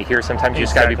around waiting to hear. Sometimes you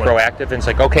just got to be proactive. And it's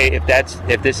like, okay,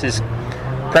 if this is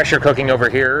pressure cooking over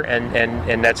here,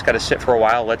 and that's got to sit for a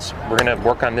while. We're going to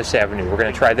work on this avenue. We're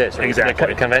going to try this. Exactly.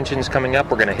 The convention's coming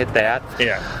up. We're going to hit that.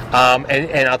 Yeah.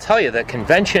 And I'll tell you, the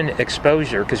convention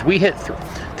exposure, because we hit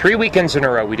 3 weekends in a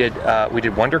row. We did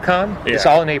WonderCon. Yeah. It's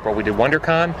all in April. We did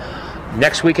WonderCon.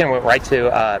 Next weekend we went right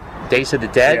to Days of the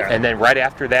Dead, Yeah. and then right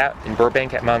after that in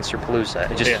Burbank at Monsterpalooza.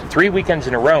 And just Yeah. 3 weekends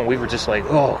in a row, and we were just like,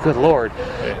 oh, good Lord.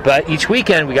 Yeah. But each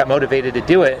weekend we got motivated to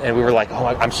do it, and we were like, oh,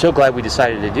 I'm so glad we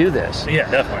decided to do this.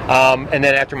 Yeah, definitely. And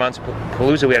then after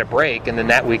Monsterpalooza, we had a break, and then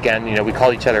that weekend, we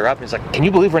called each other up, and it's like, can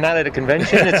you believe we're not at a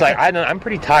convention? It's like, I'm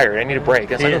pretty tired. I need a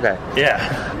break. It's like, okay.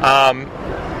 Yeah.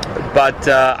 But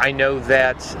I know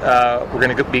that we're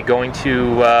going to be going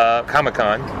to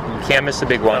Comic-Con. Can't miss the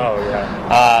big one. Oh,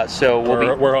 yeah. So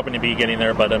we're hoping to be getting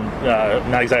there, but I'm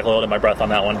not exactly holding my breath on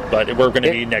that one. But we're going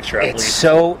to be next year, I believe.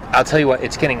 So I'll tell you what,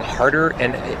 it's getting harder,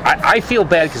 and I feel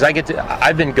bad because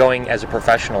I've been going as a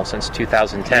professional since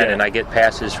 2010, Yeah. and I get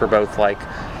passes for both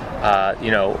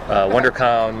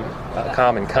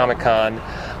WonderCon, and Comic-Con,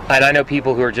 and I know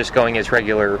people who are just going as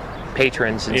regular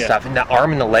patrons and Yeah. stuff, and the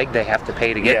arm and the leg they have to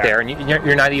pay to get Yeah. there, and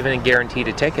you're not even guaranteed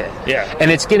a ticket. Yeah. And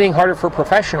it's getting harder for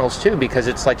professionals too, because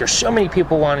it's like there's so many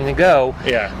people wanting to go.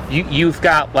 Yeah. You've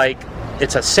got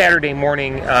it's a Saturday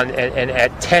morning, and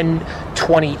at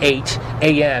 10:28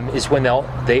 a.m. is when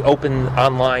they open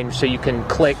online, so you can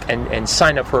click and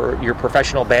sign up for your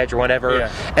professional badge or whatever. Yeah.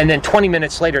 And then 20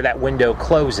 minutes later, that window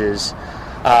closes.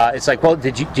 It's like, well,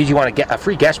 did you want to get a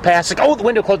free guest pass? Like, oh, the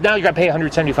window closed. Now you got to pay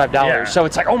 $175. Yeah. So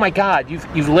it's like, oh my God,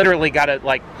 you've literally got to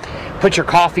put your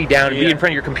coffee down and be in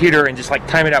front of your computer and just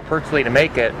time it out perfectly to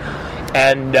make it.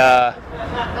 And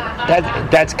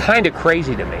that's kind of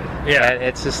crazy to me. Yeah. And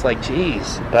it's just like,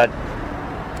 geez, but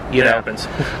you It know, happens.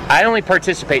 I only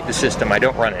participate in the system. I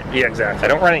don't run it. Yeah, exactly. I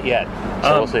don't run it yet.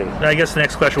 So we'll see. I guess the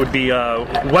next question would be,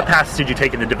 what paths did you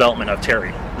take in the development of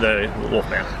Terry, the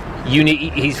Wolfman?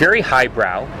 He's very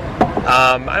highbrow.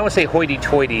 I don't want to say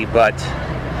hoity-toity, but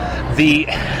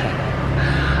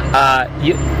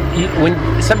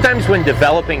sometimes when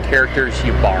developing characters,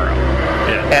 you borrow.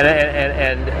 Yeah.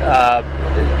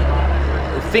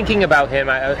 And thinking about him,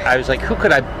 I was like, who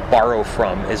could I borrow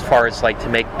from as far as to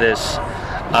make this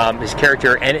his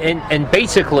character? And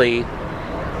basically,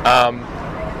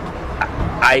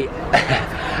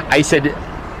 I said,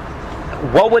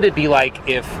 what would it be like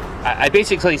if I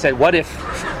basically said, what if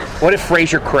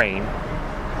Fraser Crane,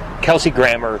 Kelsey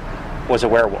Grammer, was a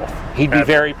werewolf? He'd be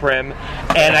very prim,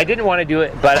 and I didn't want to do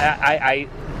it, but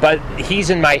but he's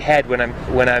in my head when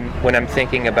I'm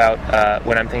thinking about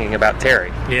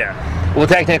Terry. Yeah. Well,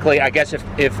 technically, I guess if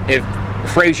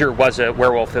Fraser was a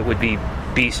werewolf, it would be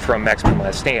Beast from X-Men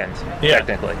Last Stand. Yeah.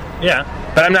 Technically. Yeah.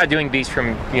 But I'm not doing Beast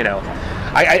from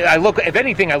I look, if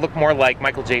anything, I look more like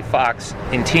Michael J. Fox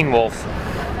in Teen Wolf.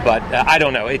 But I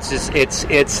don't know. It's just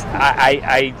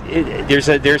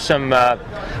there's some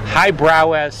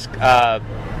highbrow-esque. I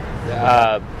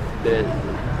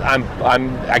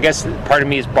guess part of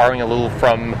me is borrowing a little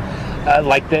from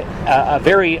a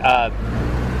very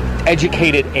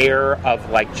educated air of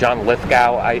John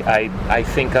Lithgow. I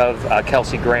think of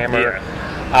Kelsey Grammer. Yeah.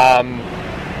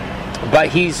 But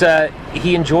he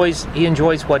enjoys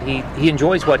what he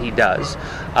does.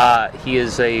 He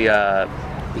is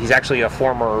he's actually a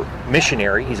former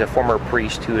missionary. He's a former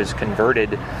priest who is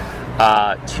converted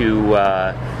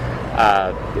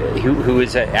who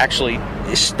is actually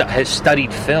has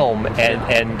studied film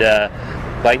and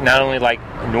not only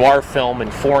noir film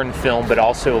and foreign film, but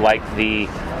also the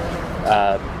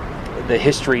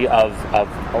history of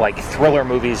thriller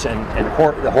movies and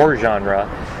the horror genre.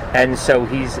 And so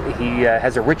he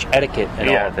has a rich etiquette in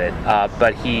all of it,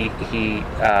 but he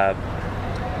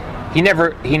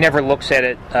never looks at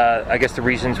it. I guess the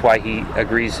reasons why he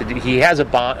agrees to do, he has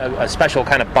a special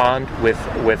kind of bond with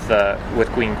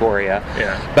Queen Gloria.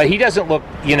 Yeah. But he doesn't look,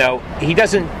 he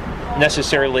doesn't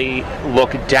necessarily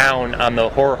look down on the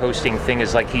horror hosting thing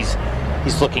as like he's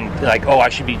looking like, oh, I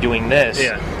should be doing this.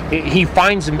 Yeah. He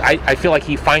finds him. I feel like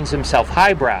he finds himself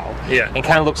highbrow. Yeah. And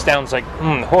kind of looks down and is like,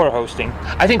 horror hosting.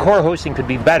 I think horror hosting could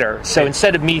be better. So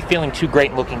instead of me feeling too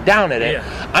great and looking down at it,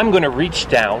 I'm going to reach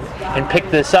down and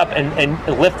pick this up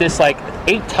and lift this like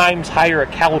 8 times higher a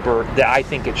caliber that I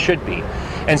think it should be.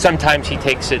 And sometimes he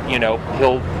takes it,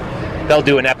 they'll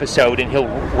do an episode and he'll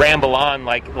ramble on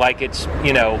like it's,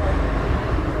 like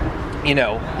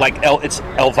it's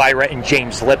Elvira and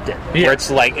James Lipton, where it's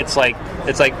like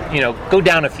go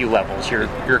down a few levels.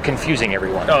 You're confusing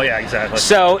everyone. Oh yeah, exactly.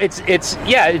 So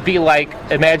it'd be like,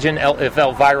 imagine if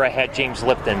Elvira had James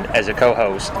Lipton as a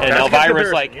co-host, and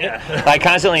Elvira's like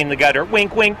constantly in the gutter,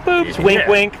 wink, wink, boobs, wink,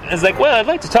 wink. It's like, well, I'd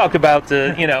like to talk about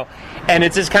the, and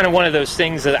it's just kind of one of those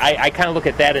things that I kind of look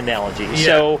at that analogy. Yeah.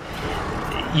 So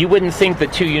you wouldn't think the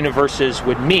two universes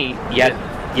would meet, yet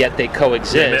they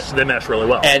coexist. They mesh really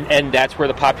well. And that's where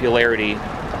the popularity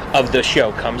of the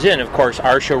show comes in. Of course,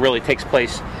 our show really takes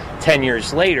place 10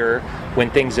 years later when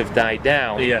things have died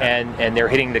down and they're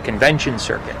hitting the convention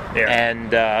circuit. Yeah.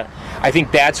 And I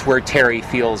think that's where Terry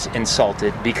feels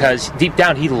insulted, because deep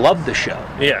down he loved the show.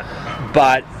 Yeah.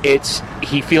 But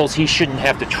he feels he shouldn't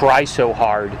have to try so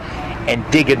hard and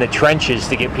dig in the trenches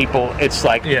to get people. It's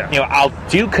like, I'll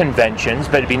do conventions,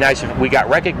 but it'd be nice if we got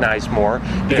recognized more,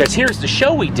 because here's the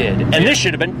show we did, and this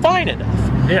should have been fine enough.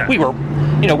 Yeah. We were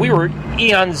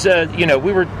eons,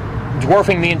 we were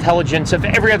dwarfing the intelligence of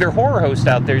every other horror host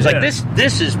out there. He's like,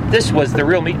 this was the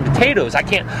real meat and potatoes.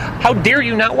 How dare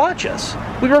you not watch us?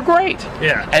 We were great.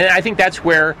 Yeah. And I think that's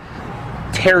where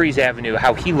Terry's avenue,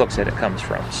 how he looks at it, comes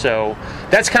from. So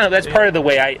that's part of the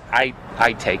way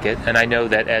I take it, and I know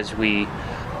that as Satu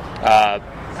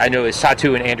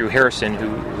and Andrew Harrison,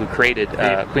 who created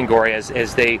Queen Gory,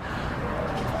 as they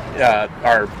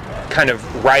are kind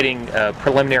of writing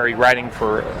preliminary writing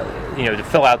for to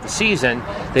fill out the season,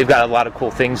 they've got a lot of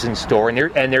cool things in store,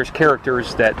 and there's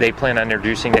characters that they plan on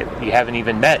introducing that you haven't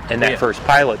even met in that first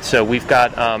pilot. So we've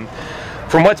got.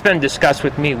 From what's been discussed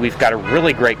with me, we've got a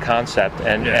really great concept,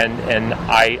 and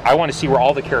I want to see where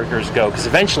all the characters go, because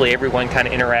eventually everyone kind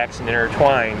of interacts and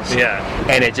intertwines,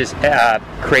 and it just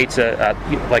creates a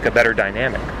better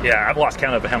dynamic. Yeah, I've lost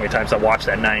count of how many times I've watched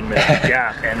that 9-minute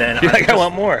gap, and then I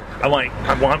want more. I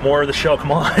want more of the show.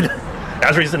 Come on.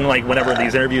 That's the reason, whenever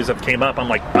these interviews have came up, I'm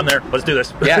like, I'm there. Let's do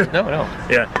this. Yeah, no.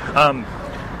 Yeah.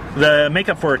 The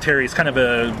makeup for Terry is kind of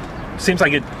seems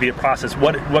like it'd be a process.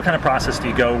 What kind of process do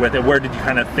you go with it? Where did you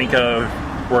kind of think of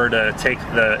where to take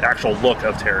the actual look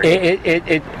of Terry?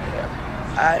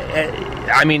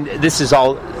 I mean, this is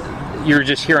all. You're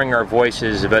just hearing our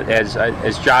voices, but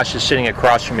as Josh is sitting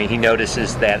across from me, he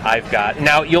notices that I've got.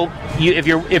 Now,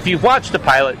 if you've watched the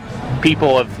pilot,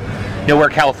 people of Nowhere,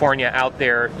 California out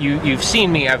there, you've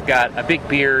seen me. I've got a big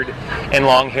beard and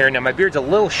long hair. Now, my beard's a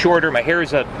little shorter. My hair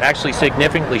is actually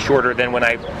significantly shorter than when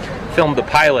I filmed the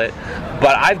pilot,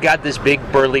 but I've got this big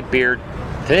burly beard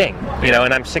thing,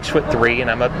 and I'm 6'3", and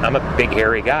I'm a big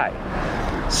hairy guy.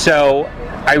 So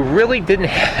I really didn't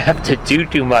have to do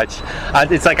too much.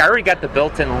 It's like I already got the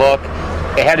built-in look.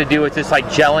 It had to do with just like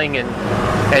gelling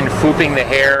and fooping the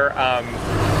hair.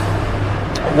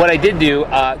 What I did do,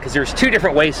 because there's 2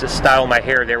 different ways to style my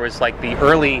hair. There was like the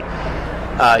early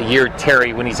year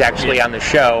Terry when he's actually on the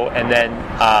show, and then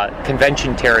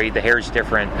convention Terry, the hair's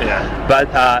different. Yeah.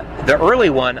 But the early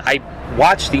one, I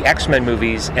watched the X-Men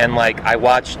movies, and I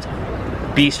watched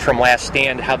Beast from Last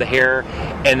Stand, how the hair,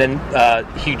 and then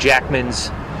Hugh Jackman's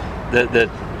the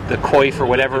coif or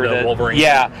whatever, the Wolverine.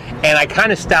 Yeah, and I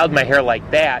kind of styled my hair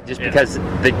like that, just because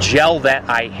the gel that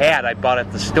I bought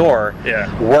at the store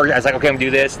worked. I was like, okay, I'm gonna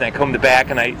do this, and I combed the back,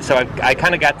 and I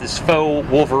kind of got this faux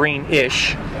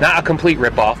Wolverine-ish, not a complete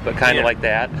rip-off, but kind of like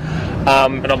that.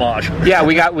 An homage. Yeah,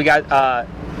 we got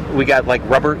like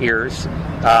rubber ears.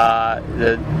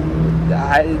 They're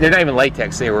not even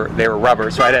latex; they were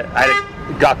rubber. So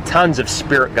I got tons of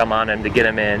spirit gum on them to get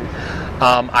them in.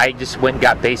 I just went and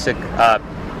got basic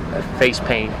face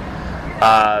paint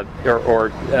or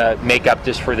makeup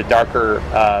just for the darker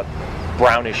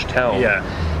brownish tone. Yeah.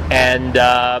 And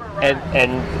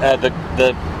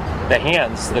the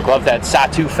hands, the glove that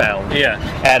Satu found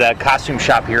at a costume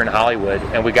shop here in Hollywood,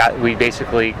 and we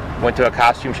basically went to a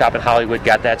costume shop in Hollywood,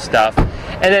 got that stuff,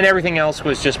 and then everything else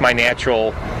was just my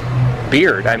natural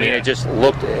beard. I mean, it just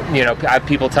looked,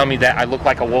 people tell me that I look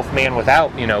like a wolf man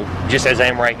without, just as I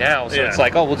am right now. So it's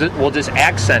like, we'll just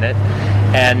accent it,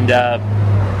 and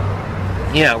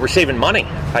we're saving money.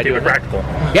 Keep it practical.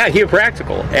 Yeah, keep it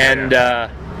practical, and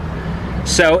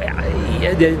so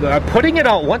putting it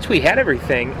all. Once we had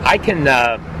everything, I can.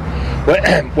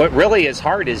 What really is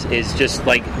hard is just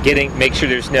like make sure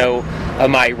there's no of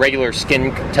my regular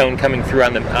skin tone coming through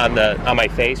on my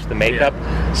face with the makeup.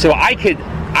 Yeah. So I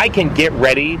can get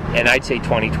ready, and I'd say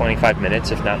 20-25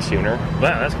 minutes, if not sooner.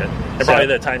 Wow, that's good. And probably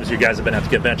the times you guys have been at the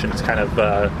convention, it's kind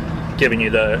of giving you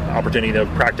the opportunity to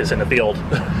practice in the field.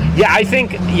 I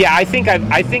think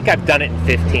I've done it in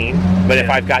 15. But if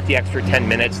I've got the extra 10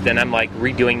 minutes, then I'm like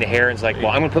redoing the hair, and it's like, well,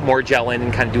 I'm going to put more gel in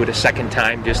and kind of do it a second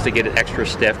time just to get it extra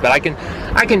stiff. But I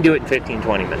can do it in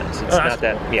 15-20 minutes. It's not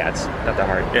that cool. It's not that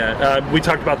hard. Yeah, we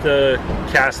talked about the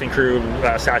casting crew,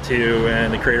 Satu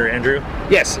and the creator Andrew.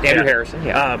 Yes, Andrew Harrison.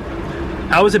 Yeah.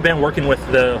 How has it been working with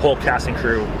the whole casting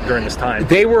crew during this time?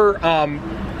 They were.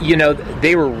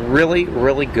 They were really,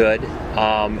 really good.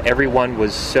 Everyone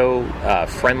was so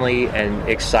friendly and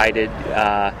excited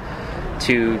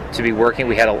to be working.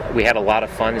 We had a lot of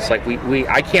fun. It's like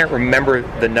I can't remember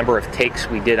the number of takes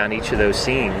we did on each of those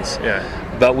scenes.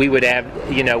 Yeah. But we would have,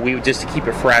 we would just to keep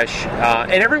it fresh,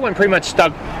 and everyone pretty much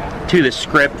stuck to the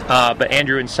script. But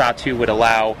Andrew and Satu would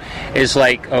allow is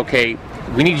like, okay,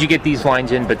 we need you to get these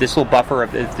lines in, but this little buffer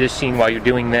of this scene while you're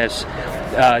doing this.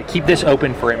 Keep this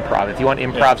open for improv. If you want to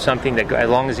improv something that, as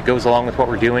long as it goes along with what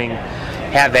we're doing,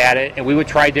 have at it. And we would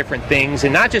try different things,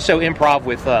 and not just so improv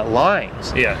with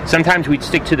lines. Yeah. Sometimes we'd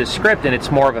stick to the script, and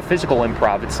it's more of a physical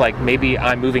improv. It's like maybe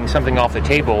I'm moving something off the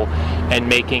table and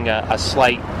making a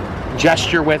slight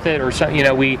gesture with it, or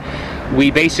something.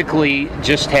 We basically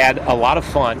just had a lot of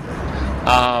fun.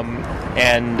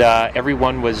 And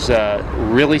everyone was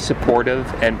really supportive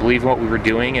and believed in what we were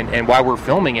doing. And while we're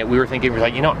filming it, we were thinking,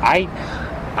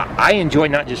 I enjoy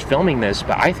not just filming this,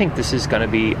 but I think this is going to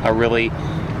be a really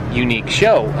unique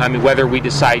show. I mean, whether we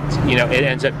decide, it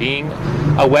ends up being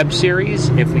a web series,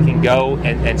 if we can go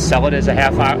and sell it as a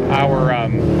half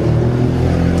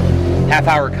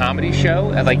hour comedy show,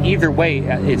 like either way,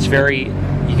 it's very.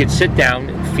 You could sit down,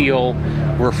 feel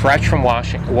refreshed from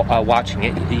watching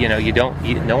it.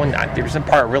 No one. There was some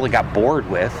part I really got bored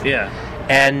with. Yeah.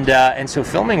 And so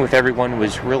filming with everyone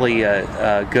was really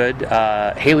good.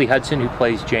 Haley Hudson, who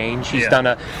plays Jane, she's done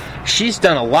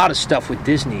a lot of stuff with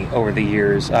Disney over the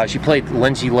years. She played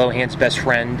Lindsay Lohan's best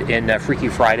friend in Freaky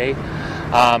Friday.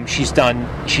 She's done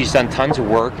tons of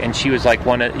work, and she was like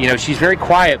she's very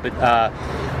quiet, but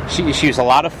she was a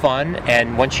lot of fun.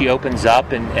 And once she opens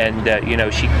up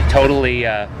and she totally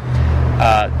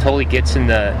gets in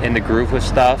the groove with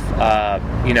stuff.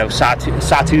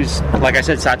 Satu's, like I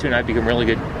said, Satu and I become really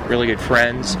good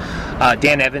friends.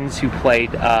 Dan Evans, who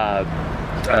played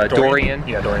Dorian.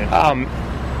 Yeah, Dorian.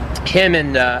 Him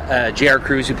and J.R.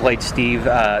 Cruz, who played Steve,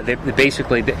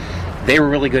 they were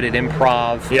really good at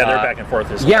improv. Yeah, they're back and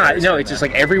forth. It's just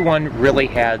like everyone really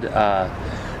had,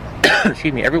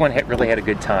 really had a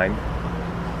good time.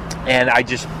 And I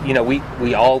just,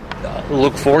 we all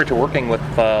look forward to working with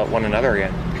one another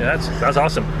again. Yeah, that's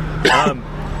awesome.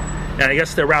 And I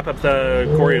guess to wrap up the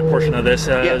choreo portion of this,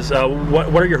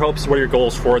 what are your hopes? What are your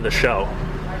goals for the show?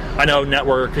 I know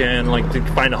network and to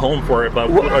find a home for it, but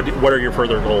what are your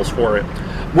further goals for it?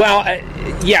 Well,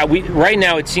 right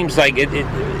now it seems like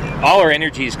all our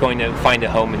energy is going to find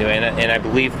a home in it, and I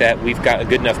believe that we've got a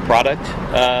good enough product,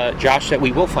 Josh, that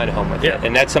we will find a home with it,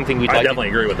 and that's something I definitely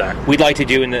agree with that. We'd like to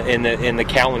do in the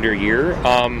calendar year.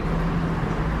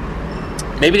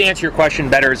 Maybe to answer your question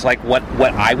better is like what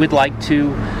I would like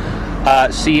to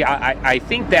see. I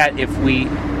think that if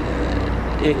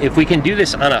we can do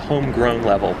this on a homegrown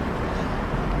level,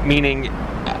 meaning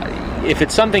if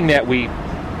it's something that we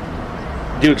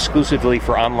do exclusively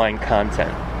for online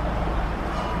content,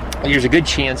 there's a good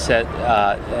chance that,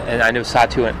 and I know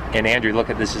Satu and Andrew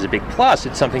look at this as a big plus.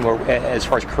 It's something where, as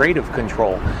far as creative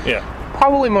control,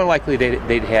 probably more likely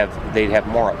they'd have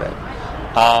more of it.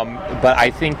 But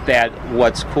I think that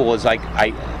what's cool is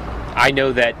I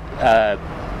know that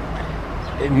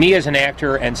me as an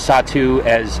actor and Satu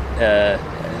as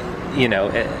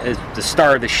as the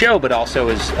star of the show, but also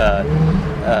as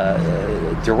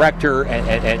director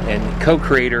and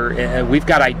co-creator, we've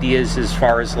got ideas as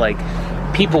far as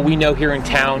people we know here in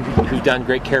town who've done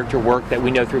great character work that we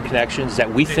know through connections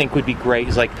that we think would be great.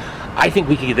 Is I think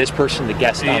we could get this person to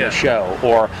guest on the show,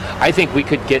 or I think we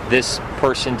could get this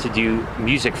person to do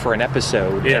music for an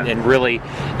episode, and really.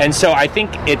 And so I think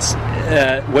it's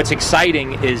what's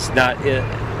exciting is not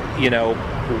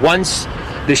once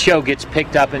the show gets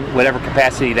picked up in whatever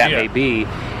capacity that may be,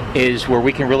 is where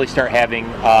we can really start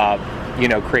having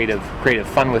creative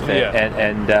fun with it,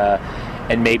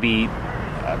 and maybe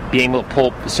being able to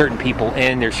pull certain people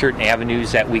in. There's certain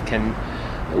avenues that we can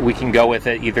go with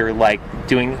it, either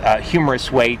doing a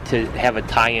humorous way to have a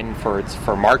tie-in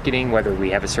for marketing, whether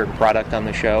we have a certain product on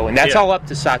the show, and that's all up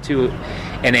to Satu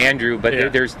and Andrew. But Yeah.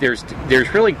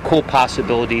 there's really cool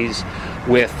possibilities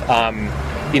with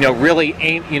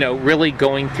really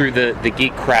going through the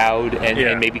geek crowd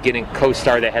and maybe getting a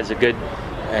co-star that has a good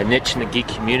niche in the geek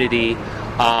community,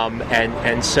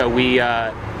 and so we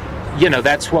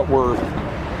that's what we're.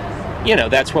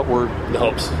 The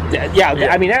hopes. Yeah.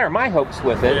 I mean, that are my hopes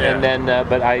with it, Yeah. and then,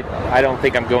 but I don't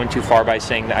think I'm going too far by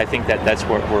saying that. I think that's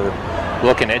what we're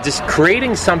looking at, just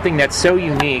creating something that's so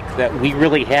unique that we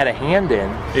really had a hand in.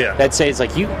 Yeah. That says,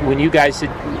 like, when you guys did,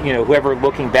 whoever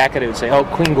looking back at it would say, oh,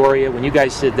 Queen Goria, when you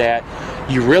guys did that,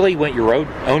 you really went your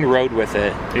own road with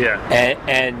it. Yeah.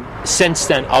 And since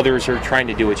then, others are trying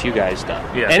to do what you guys done.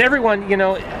 Yeah. And everyone,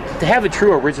 to have a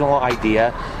true original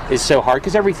idea is so hard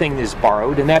because everything is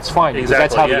borrowed, and that's fine. Because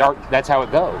that's how the art. That's how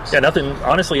it goes. Yeah,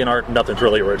 honestly, in art, nothing's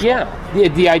really original. Yeah.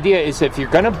 The idea is if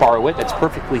you're going to borrow it, that's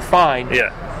perfectly fine.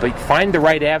 Yeah. But find the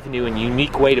right avenue and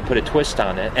unique way to put a twist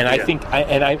on it, and I think,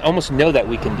 I almost know that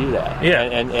we can do that. Yeah.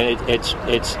 And it's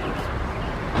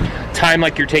time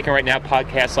like you're taking right now,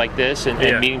 podcasts like this, and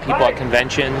meeting people at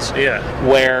conventions. Yeah.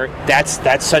 Where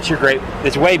that's such a great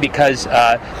way because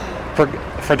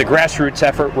for the grassroots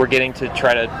effort we're getting to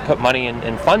try to put money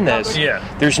and fund this. Yeah.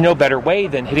 There's no better way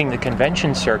than hitting the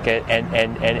convention circuit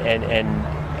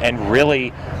and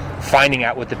really finding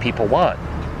out what the people want.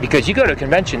 Because you go to a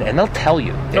convention and they'll tell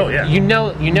you. Oh, yeah. You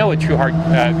know a true heart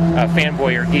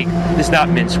fanboy or geek does not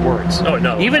mince words. Oh,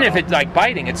 no. Even if it's like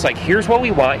biting, it's like, here's what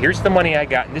we want, here's the money I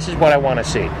got, and this is what I want to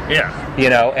see.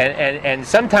 Yeah. And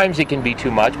sometimes it can be too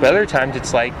much, but other times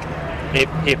it's like,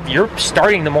 if you're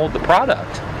starting to mold the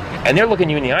product, and they're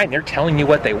looking you in the eye and they're telling you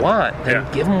what they want, then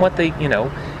give them what they,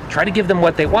 try to give them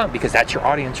what they want, because that's your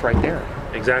audience right there.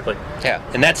 Exactly. Yeah,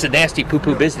 and that's the nasty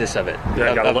poo-poo business of it.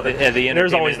 There's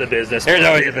always the business. There's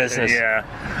always the business. Yeah.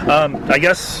 I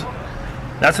guess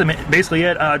that's basically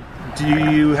it. Do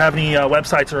you have any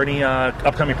websites or any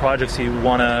upcoming projects you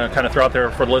want to kind of throw out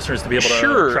there for the listeners to be able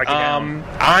to track you down?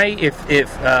 If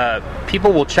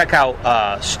people will check out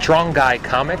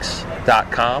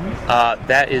StrongGuyComics.com,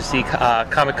 that is the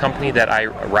comic company that I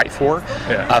write for,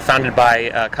 founded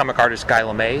by comic artist Guy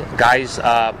LeMay. Guy's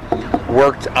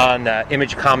worked on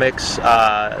Image Comics,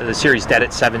 the series Dead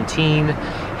at 17.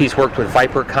 He's worked with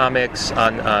Viper Comics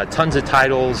on tons of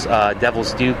titles,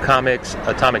 Devil's Due Comics,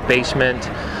 Atomic Basement.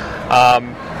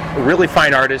 Really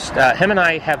fine artist. Him and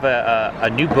I have a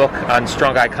new book on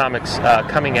Strong Guy Comics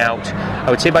coming out, I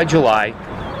would say by July,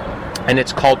 and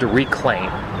it's called Reclaim.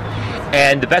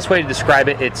 And the best way to describe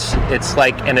it, it's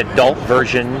like an adult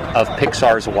version of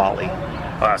Pixar's WALL-E.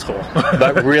 Oh, that's cool.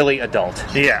 But really adult.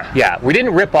 Yeah. We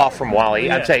didn't rip off from WALL-E.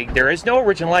 Yeah. I'm saying there is no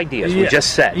original ideas. We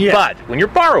just said. Yeah. But when you're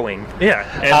borrowing,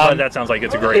 and that sounds like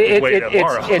it's a great way to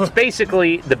borrow. It's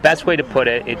basically the best way to put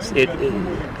it. It's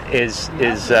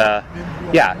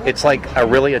like a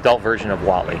really adult version of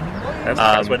WALL-E. That's the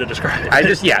best way to describe it. I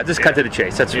just cut to the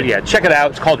chase. That's check it out.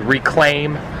 It's called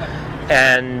Reclaim,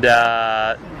 and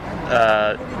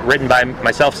written by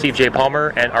myself, Steve J.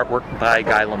 Palmer, and artwork by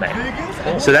Guy LeMay.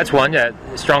 So that's one,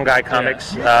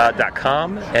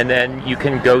 StrongGuyComics.com, and then you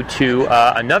can go to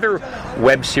another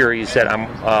web series that I'm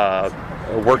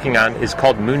working on is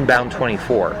called Moonbound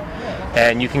 24,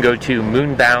 and you can go to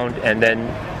Moonbound and then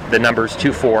the numbers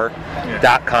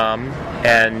 24.com,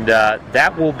 and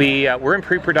that will be we're in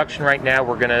pre-production right now.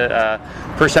 We're gonna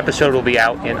first episode will be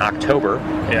out in October.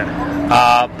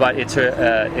 But it's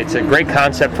a great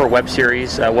concept for a web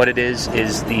series. What it is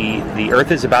the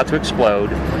Earth is about to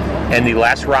explode, and the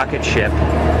last rocket ship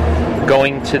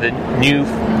going to the new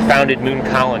founded moon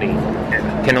colony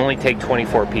can only take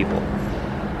 24 people.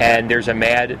 And there's a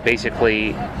mad,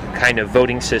 basically, kind of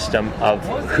voting system of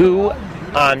who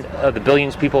on the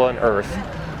billions of people on Earth,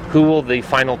 who will the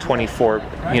final 24,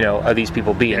 of these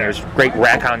people be? And there's great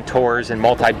raconteurs and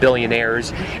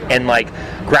multi-billionaires and like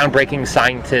groundbreaking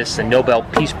scientists and Nobel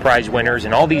Peace Prize winners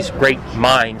and all these great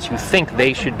minds who think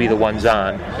they should be the ones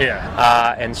on.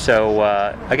 And so,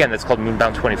 again, that's called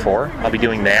Moonbound 24. I'll be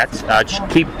doing that.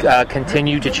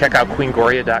 Continue to check out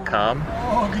QueenGoria.com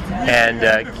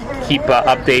and keep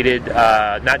updated,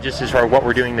 not just as far as what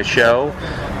we're doing the show,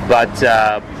 but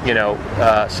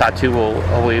Satu will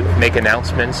always make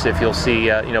announcements. If you'll see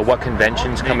what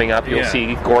conventions coming up, you'll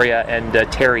see Goria and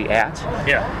Terry at.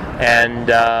 And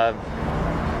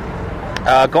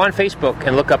go on Facebook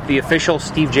and look up the official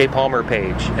Steve J. Palmer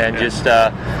page, and just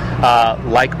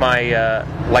like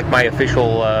my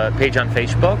official page on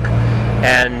Facebook.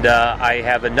 And I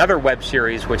have another web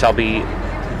series which I'll be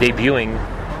debuting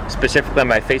specifically on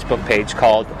my Facebook page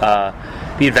called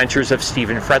The Adventures of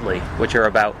Stephen Fredley, which are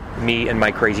about me and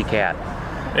my crazy cat.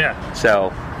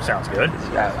 So sounds good.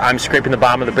 I'm scraping the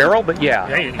bottom of the barrel, but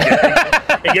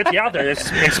it gets you out there.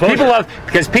 It's exposure.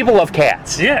 People love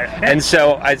cats. Yeah. And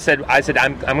so I said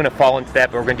I'm going to fall into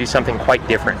that, but we're going to do something quite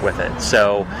different with it.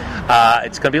 So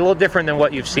it's going to be a little different than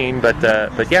what you've seen, but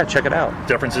yeah, check it out.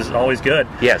 Difference is always good.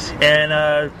 Yes. And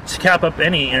to cap up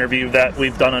any interview that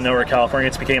we've done on Nowhere, California,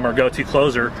 it's became our go-to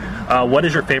closer. What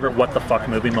is your favorite what the fuck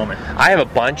movie moment? I have a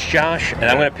bunch, Josh, and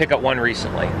I'm going to pick up one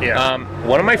recently. Yeah.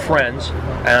 One of my friends,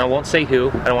 and I won't say who,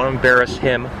 I don't want to embarrass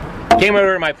him, came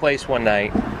over to my place one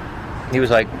night. He was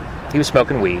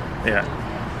smoking weed.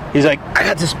 Yeah. He's like, I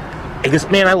got this. He goes,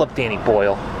 man, I love Danny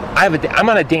Boyle. I'm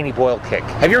on a Danny Boyle kick.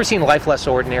 Have you ever seen Life Less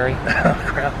Ordinary? Oh,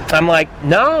 crap. I'm like,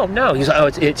 no. He's like, oh,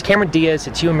 it's Cameron Diaz,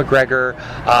 it's Ewan McGregor,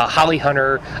 Holly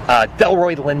Hunter,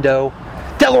 Delroy Lindo.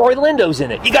 Delroy Lindo's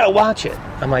in it. You got to watch it.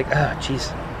 I'm like, oh,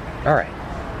 jeez. All right.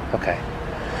 Okay.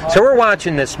 So we're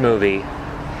watching this movie,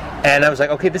 and I was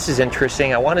like, okay, this is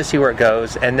interesting. I want to see where it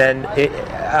goes. And then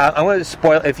I'm going to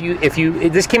spoil. If you,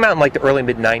 this came out in like the early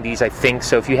mid '90s, I think.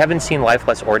 So if you haven't seen Life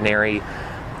Less Ordinary,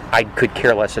 I could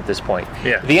care less at this point.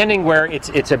 Yeah. The ending where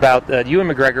it's about Ewan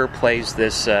McGregor plays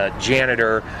this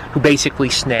janitor who basically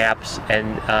snaps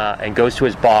and goes to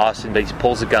his boss and he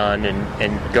pulls a gun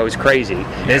and goes crazy.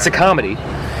 And it's a comedy.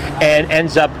 And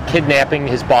ends up kidnapping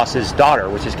his boss's daughter,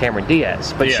 which is Cameron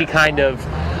Diaz. But she kind of,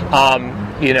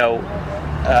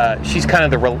 she's kind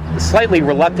of the slightly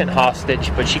reluctant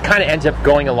hostage, but she kind of ends up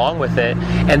going along with it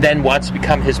and then wants to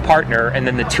become his partner, and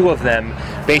then the two of them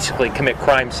basically commit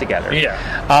crimes together. Yeah.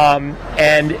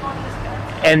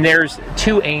 And there's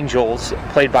two angels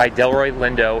played by Delroy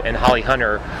Lindo and Holly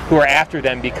Hunter who are after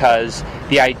them because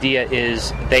the idea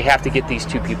is they have to get these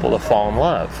two people to fall in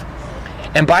love.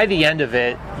 And by the end of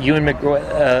it,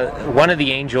 one of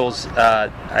the angels,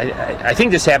 I think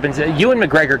this happens, Ewan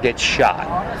McGregor gets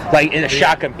shot. Like, in a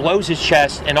shotgun, blows his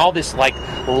chest, and all this, like,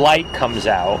 light comes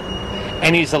out.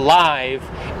 And he's alive,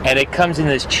 and it comes in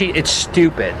this it's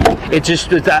stupid. It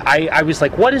just, I was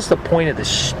like, what is the point of this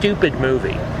stupid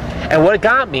movie? And what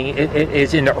got me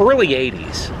is in the early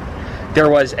 80s, there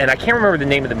was, and I can't remember the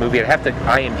name of the movie, I'd have to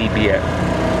IMDb it.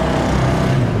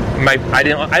 I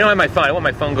don't have my phone. I want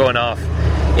my phone going off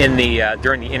in the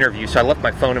during the interview, so I left my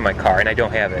phone in my car and I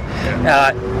don't have it.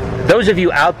 Those of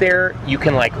you out there, you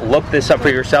can like look this up for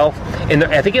yourself.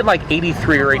 I think in like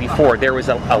 83 or 84, there was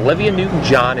an Olivia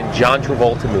Newton-John and John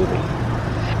Travolta movie,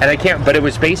 and but it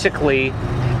was basically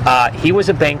he was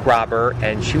a bank robber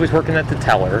and she was working at the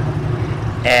teller,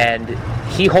 and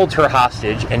he holds her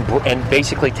hostage and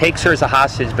basically takes her as a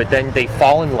hostage, but then they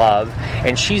fall in love,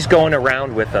 and she's going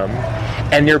around with them,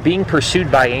 and they're being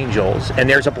pursued by angels, and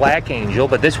there's a black angel,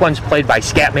 but this one's played by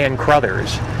Scatman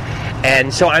Crothers.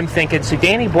 And so I'm thinking, so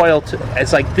Danny Boyle,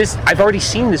 it's like this, I've already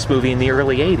seen this movie in the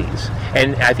early 80s,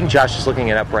 and I think Josh is looking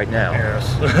it up right now.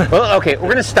 Yes. Well, okay, we're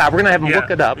going to stop. We're going to have him look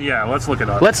it up. Yeah, let's look it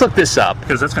up. Let's look this up.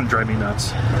 Because that's going to drive me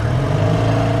nuts.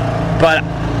 But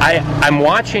I'm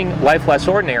watching Life Less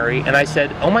Ordinary, and I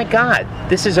said, "Oh my God,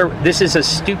 this is a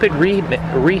stupid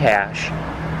rehash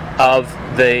of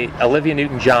the Olivia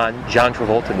Newton-John, John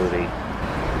Travolta movie."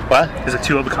 What? Is it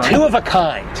Two of a Kind? Two of a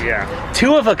Kind. Yeah.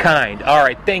 Two of a Kind. All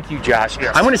right, thank you, Josh.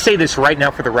 Yes. I'm going to say this right now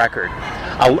for the record.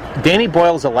 Danny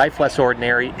Boyle's A Life Less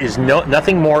Ordinary is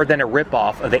nothing more than a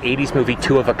ripoff of the 80s movie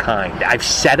Two of a Kind. I've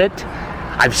said it.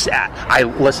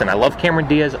 Listen, I love Cameron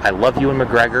Diaz. I love Ewan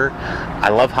McGregor. I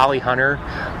love Holly Hunter.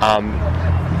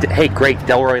 Hey, great,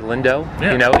 Delroy Lindo.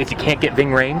 Yeah. You know, if you can't get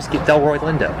Ving Rhames, get Delroy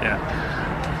Lindo. Yeah.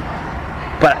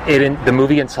 But the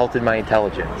movie insulted my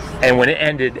intelligence. And when it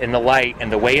ended in the light,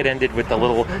 and the way it ended with the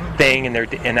little thing,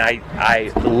 and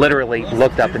I literally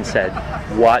looked up and said,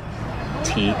 "What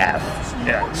TF?"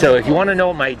 Yeah. So if you want to know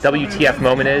what my WTF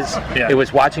moment is, it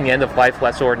was watching the end of Life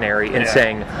Less Ordinary and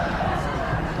saying,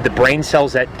 the brain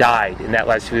cells that died in that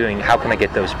last viewing, how can I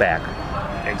get those back?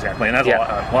 Exactly, and that's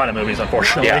a lot of movies,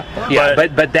 unfortunately. Yeah,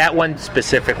 but that one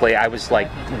specifically, I was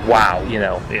like, wow, you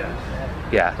know.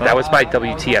 Yeah, that was my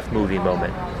WTF movie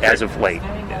moment as of late.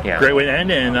 Yeah. Great way to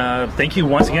end, and thank you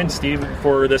once again, Steve,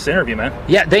 for this interview, man.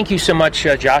 Yeah, thank you so much,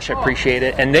 Josh. I appreciate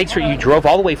it. And thanks for you drove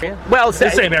all the way from. Well, it's the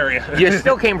same area. You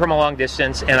still came from a long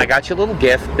distance, and I got you a little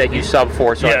gift that you saw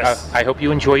before. So yes. I hope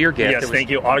you enjoy your gift. Yes, thank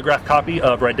you. Autographed copy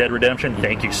of Red Dead Redemption.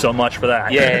 Thank you so much for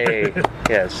that. Yay!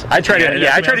 Yes, I try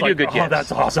to. I try to do good gifts. Oh,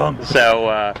 that's awesome.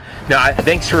 So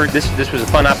thanks for this. This was a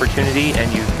fun opportunity,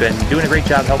 and you've been doing a great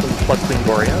job helping plug Queen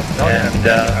Gloria.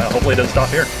 Hopefully it doesn't stop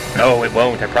here. No, it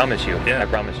won't. I promise you. Yeah. I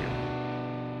promise you.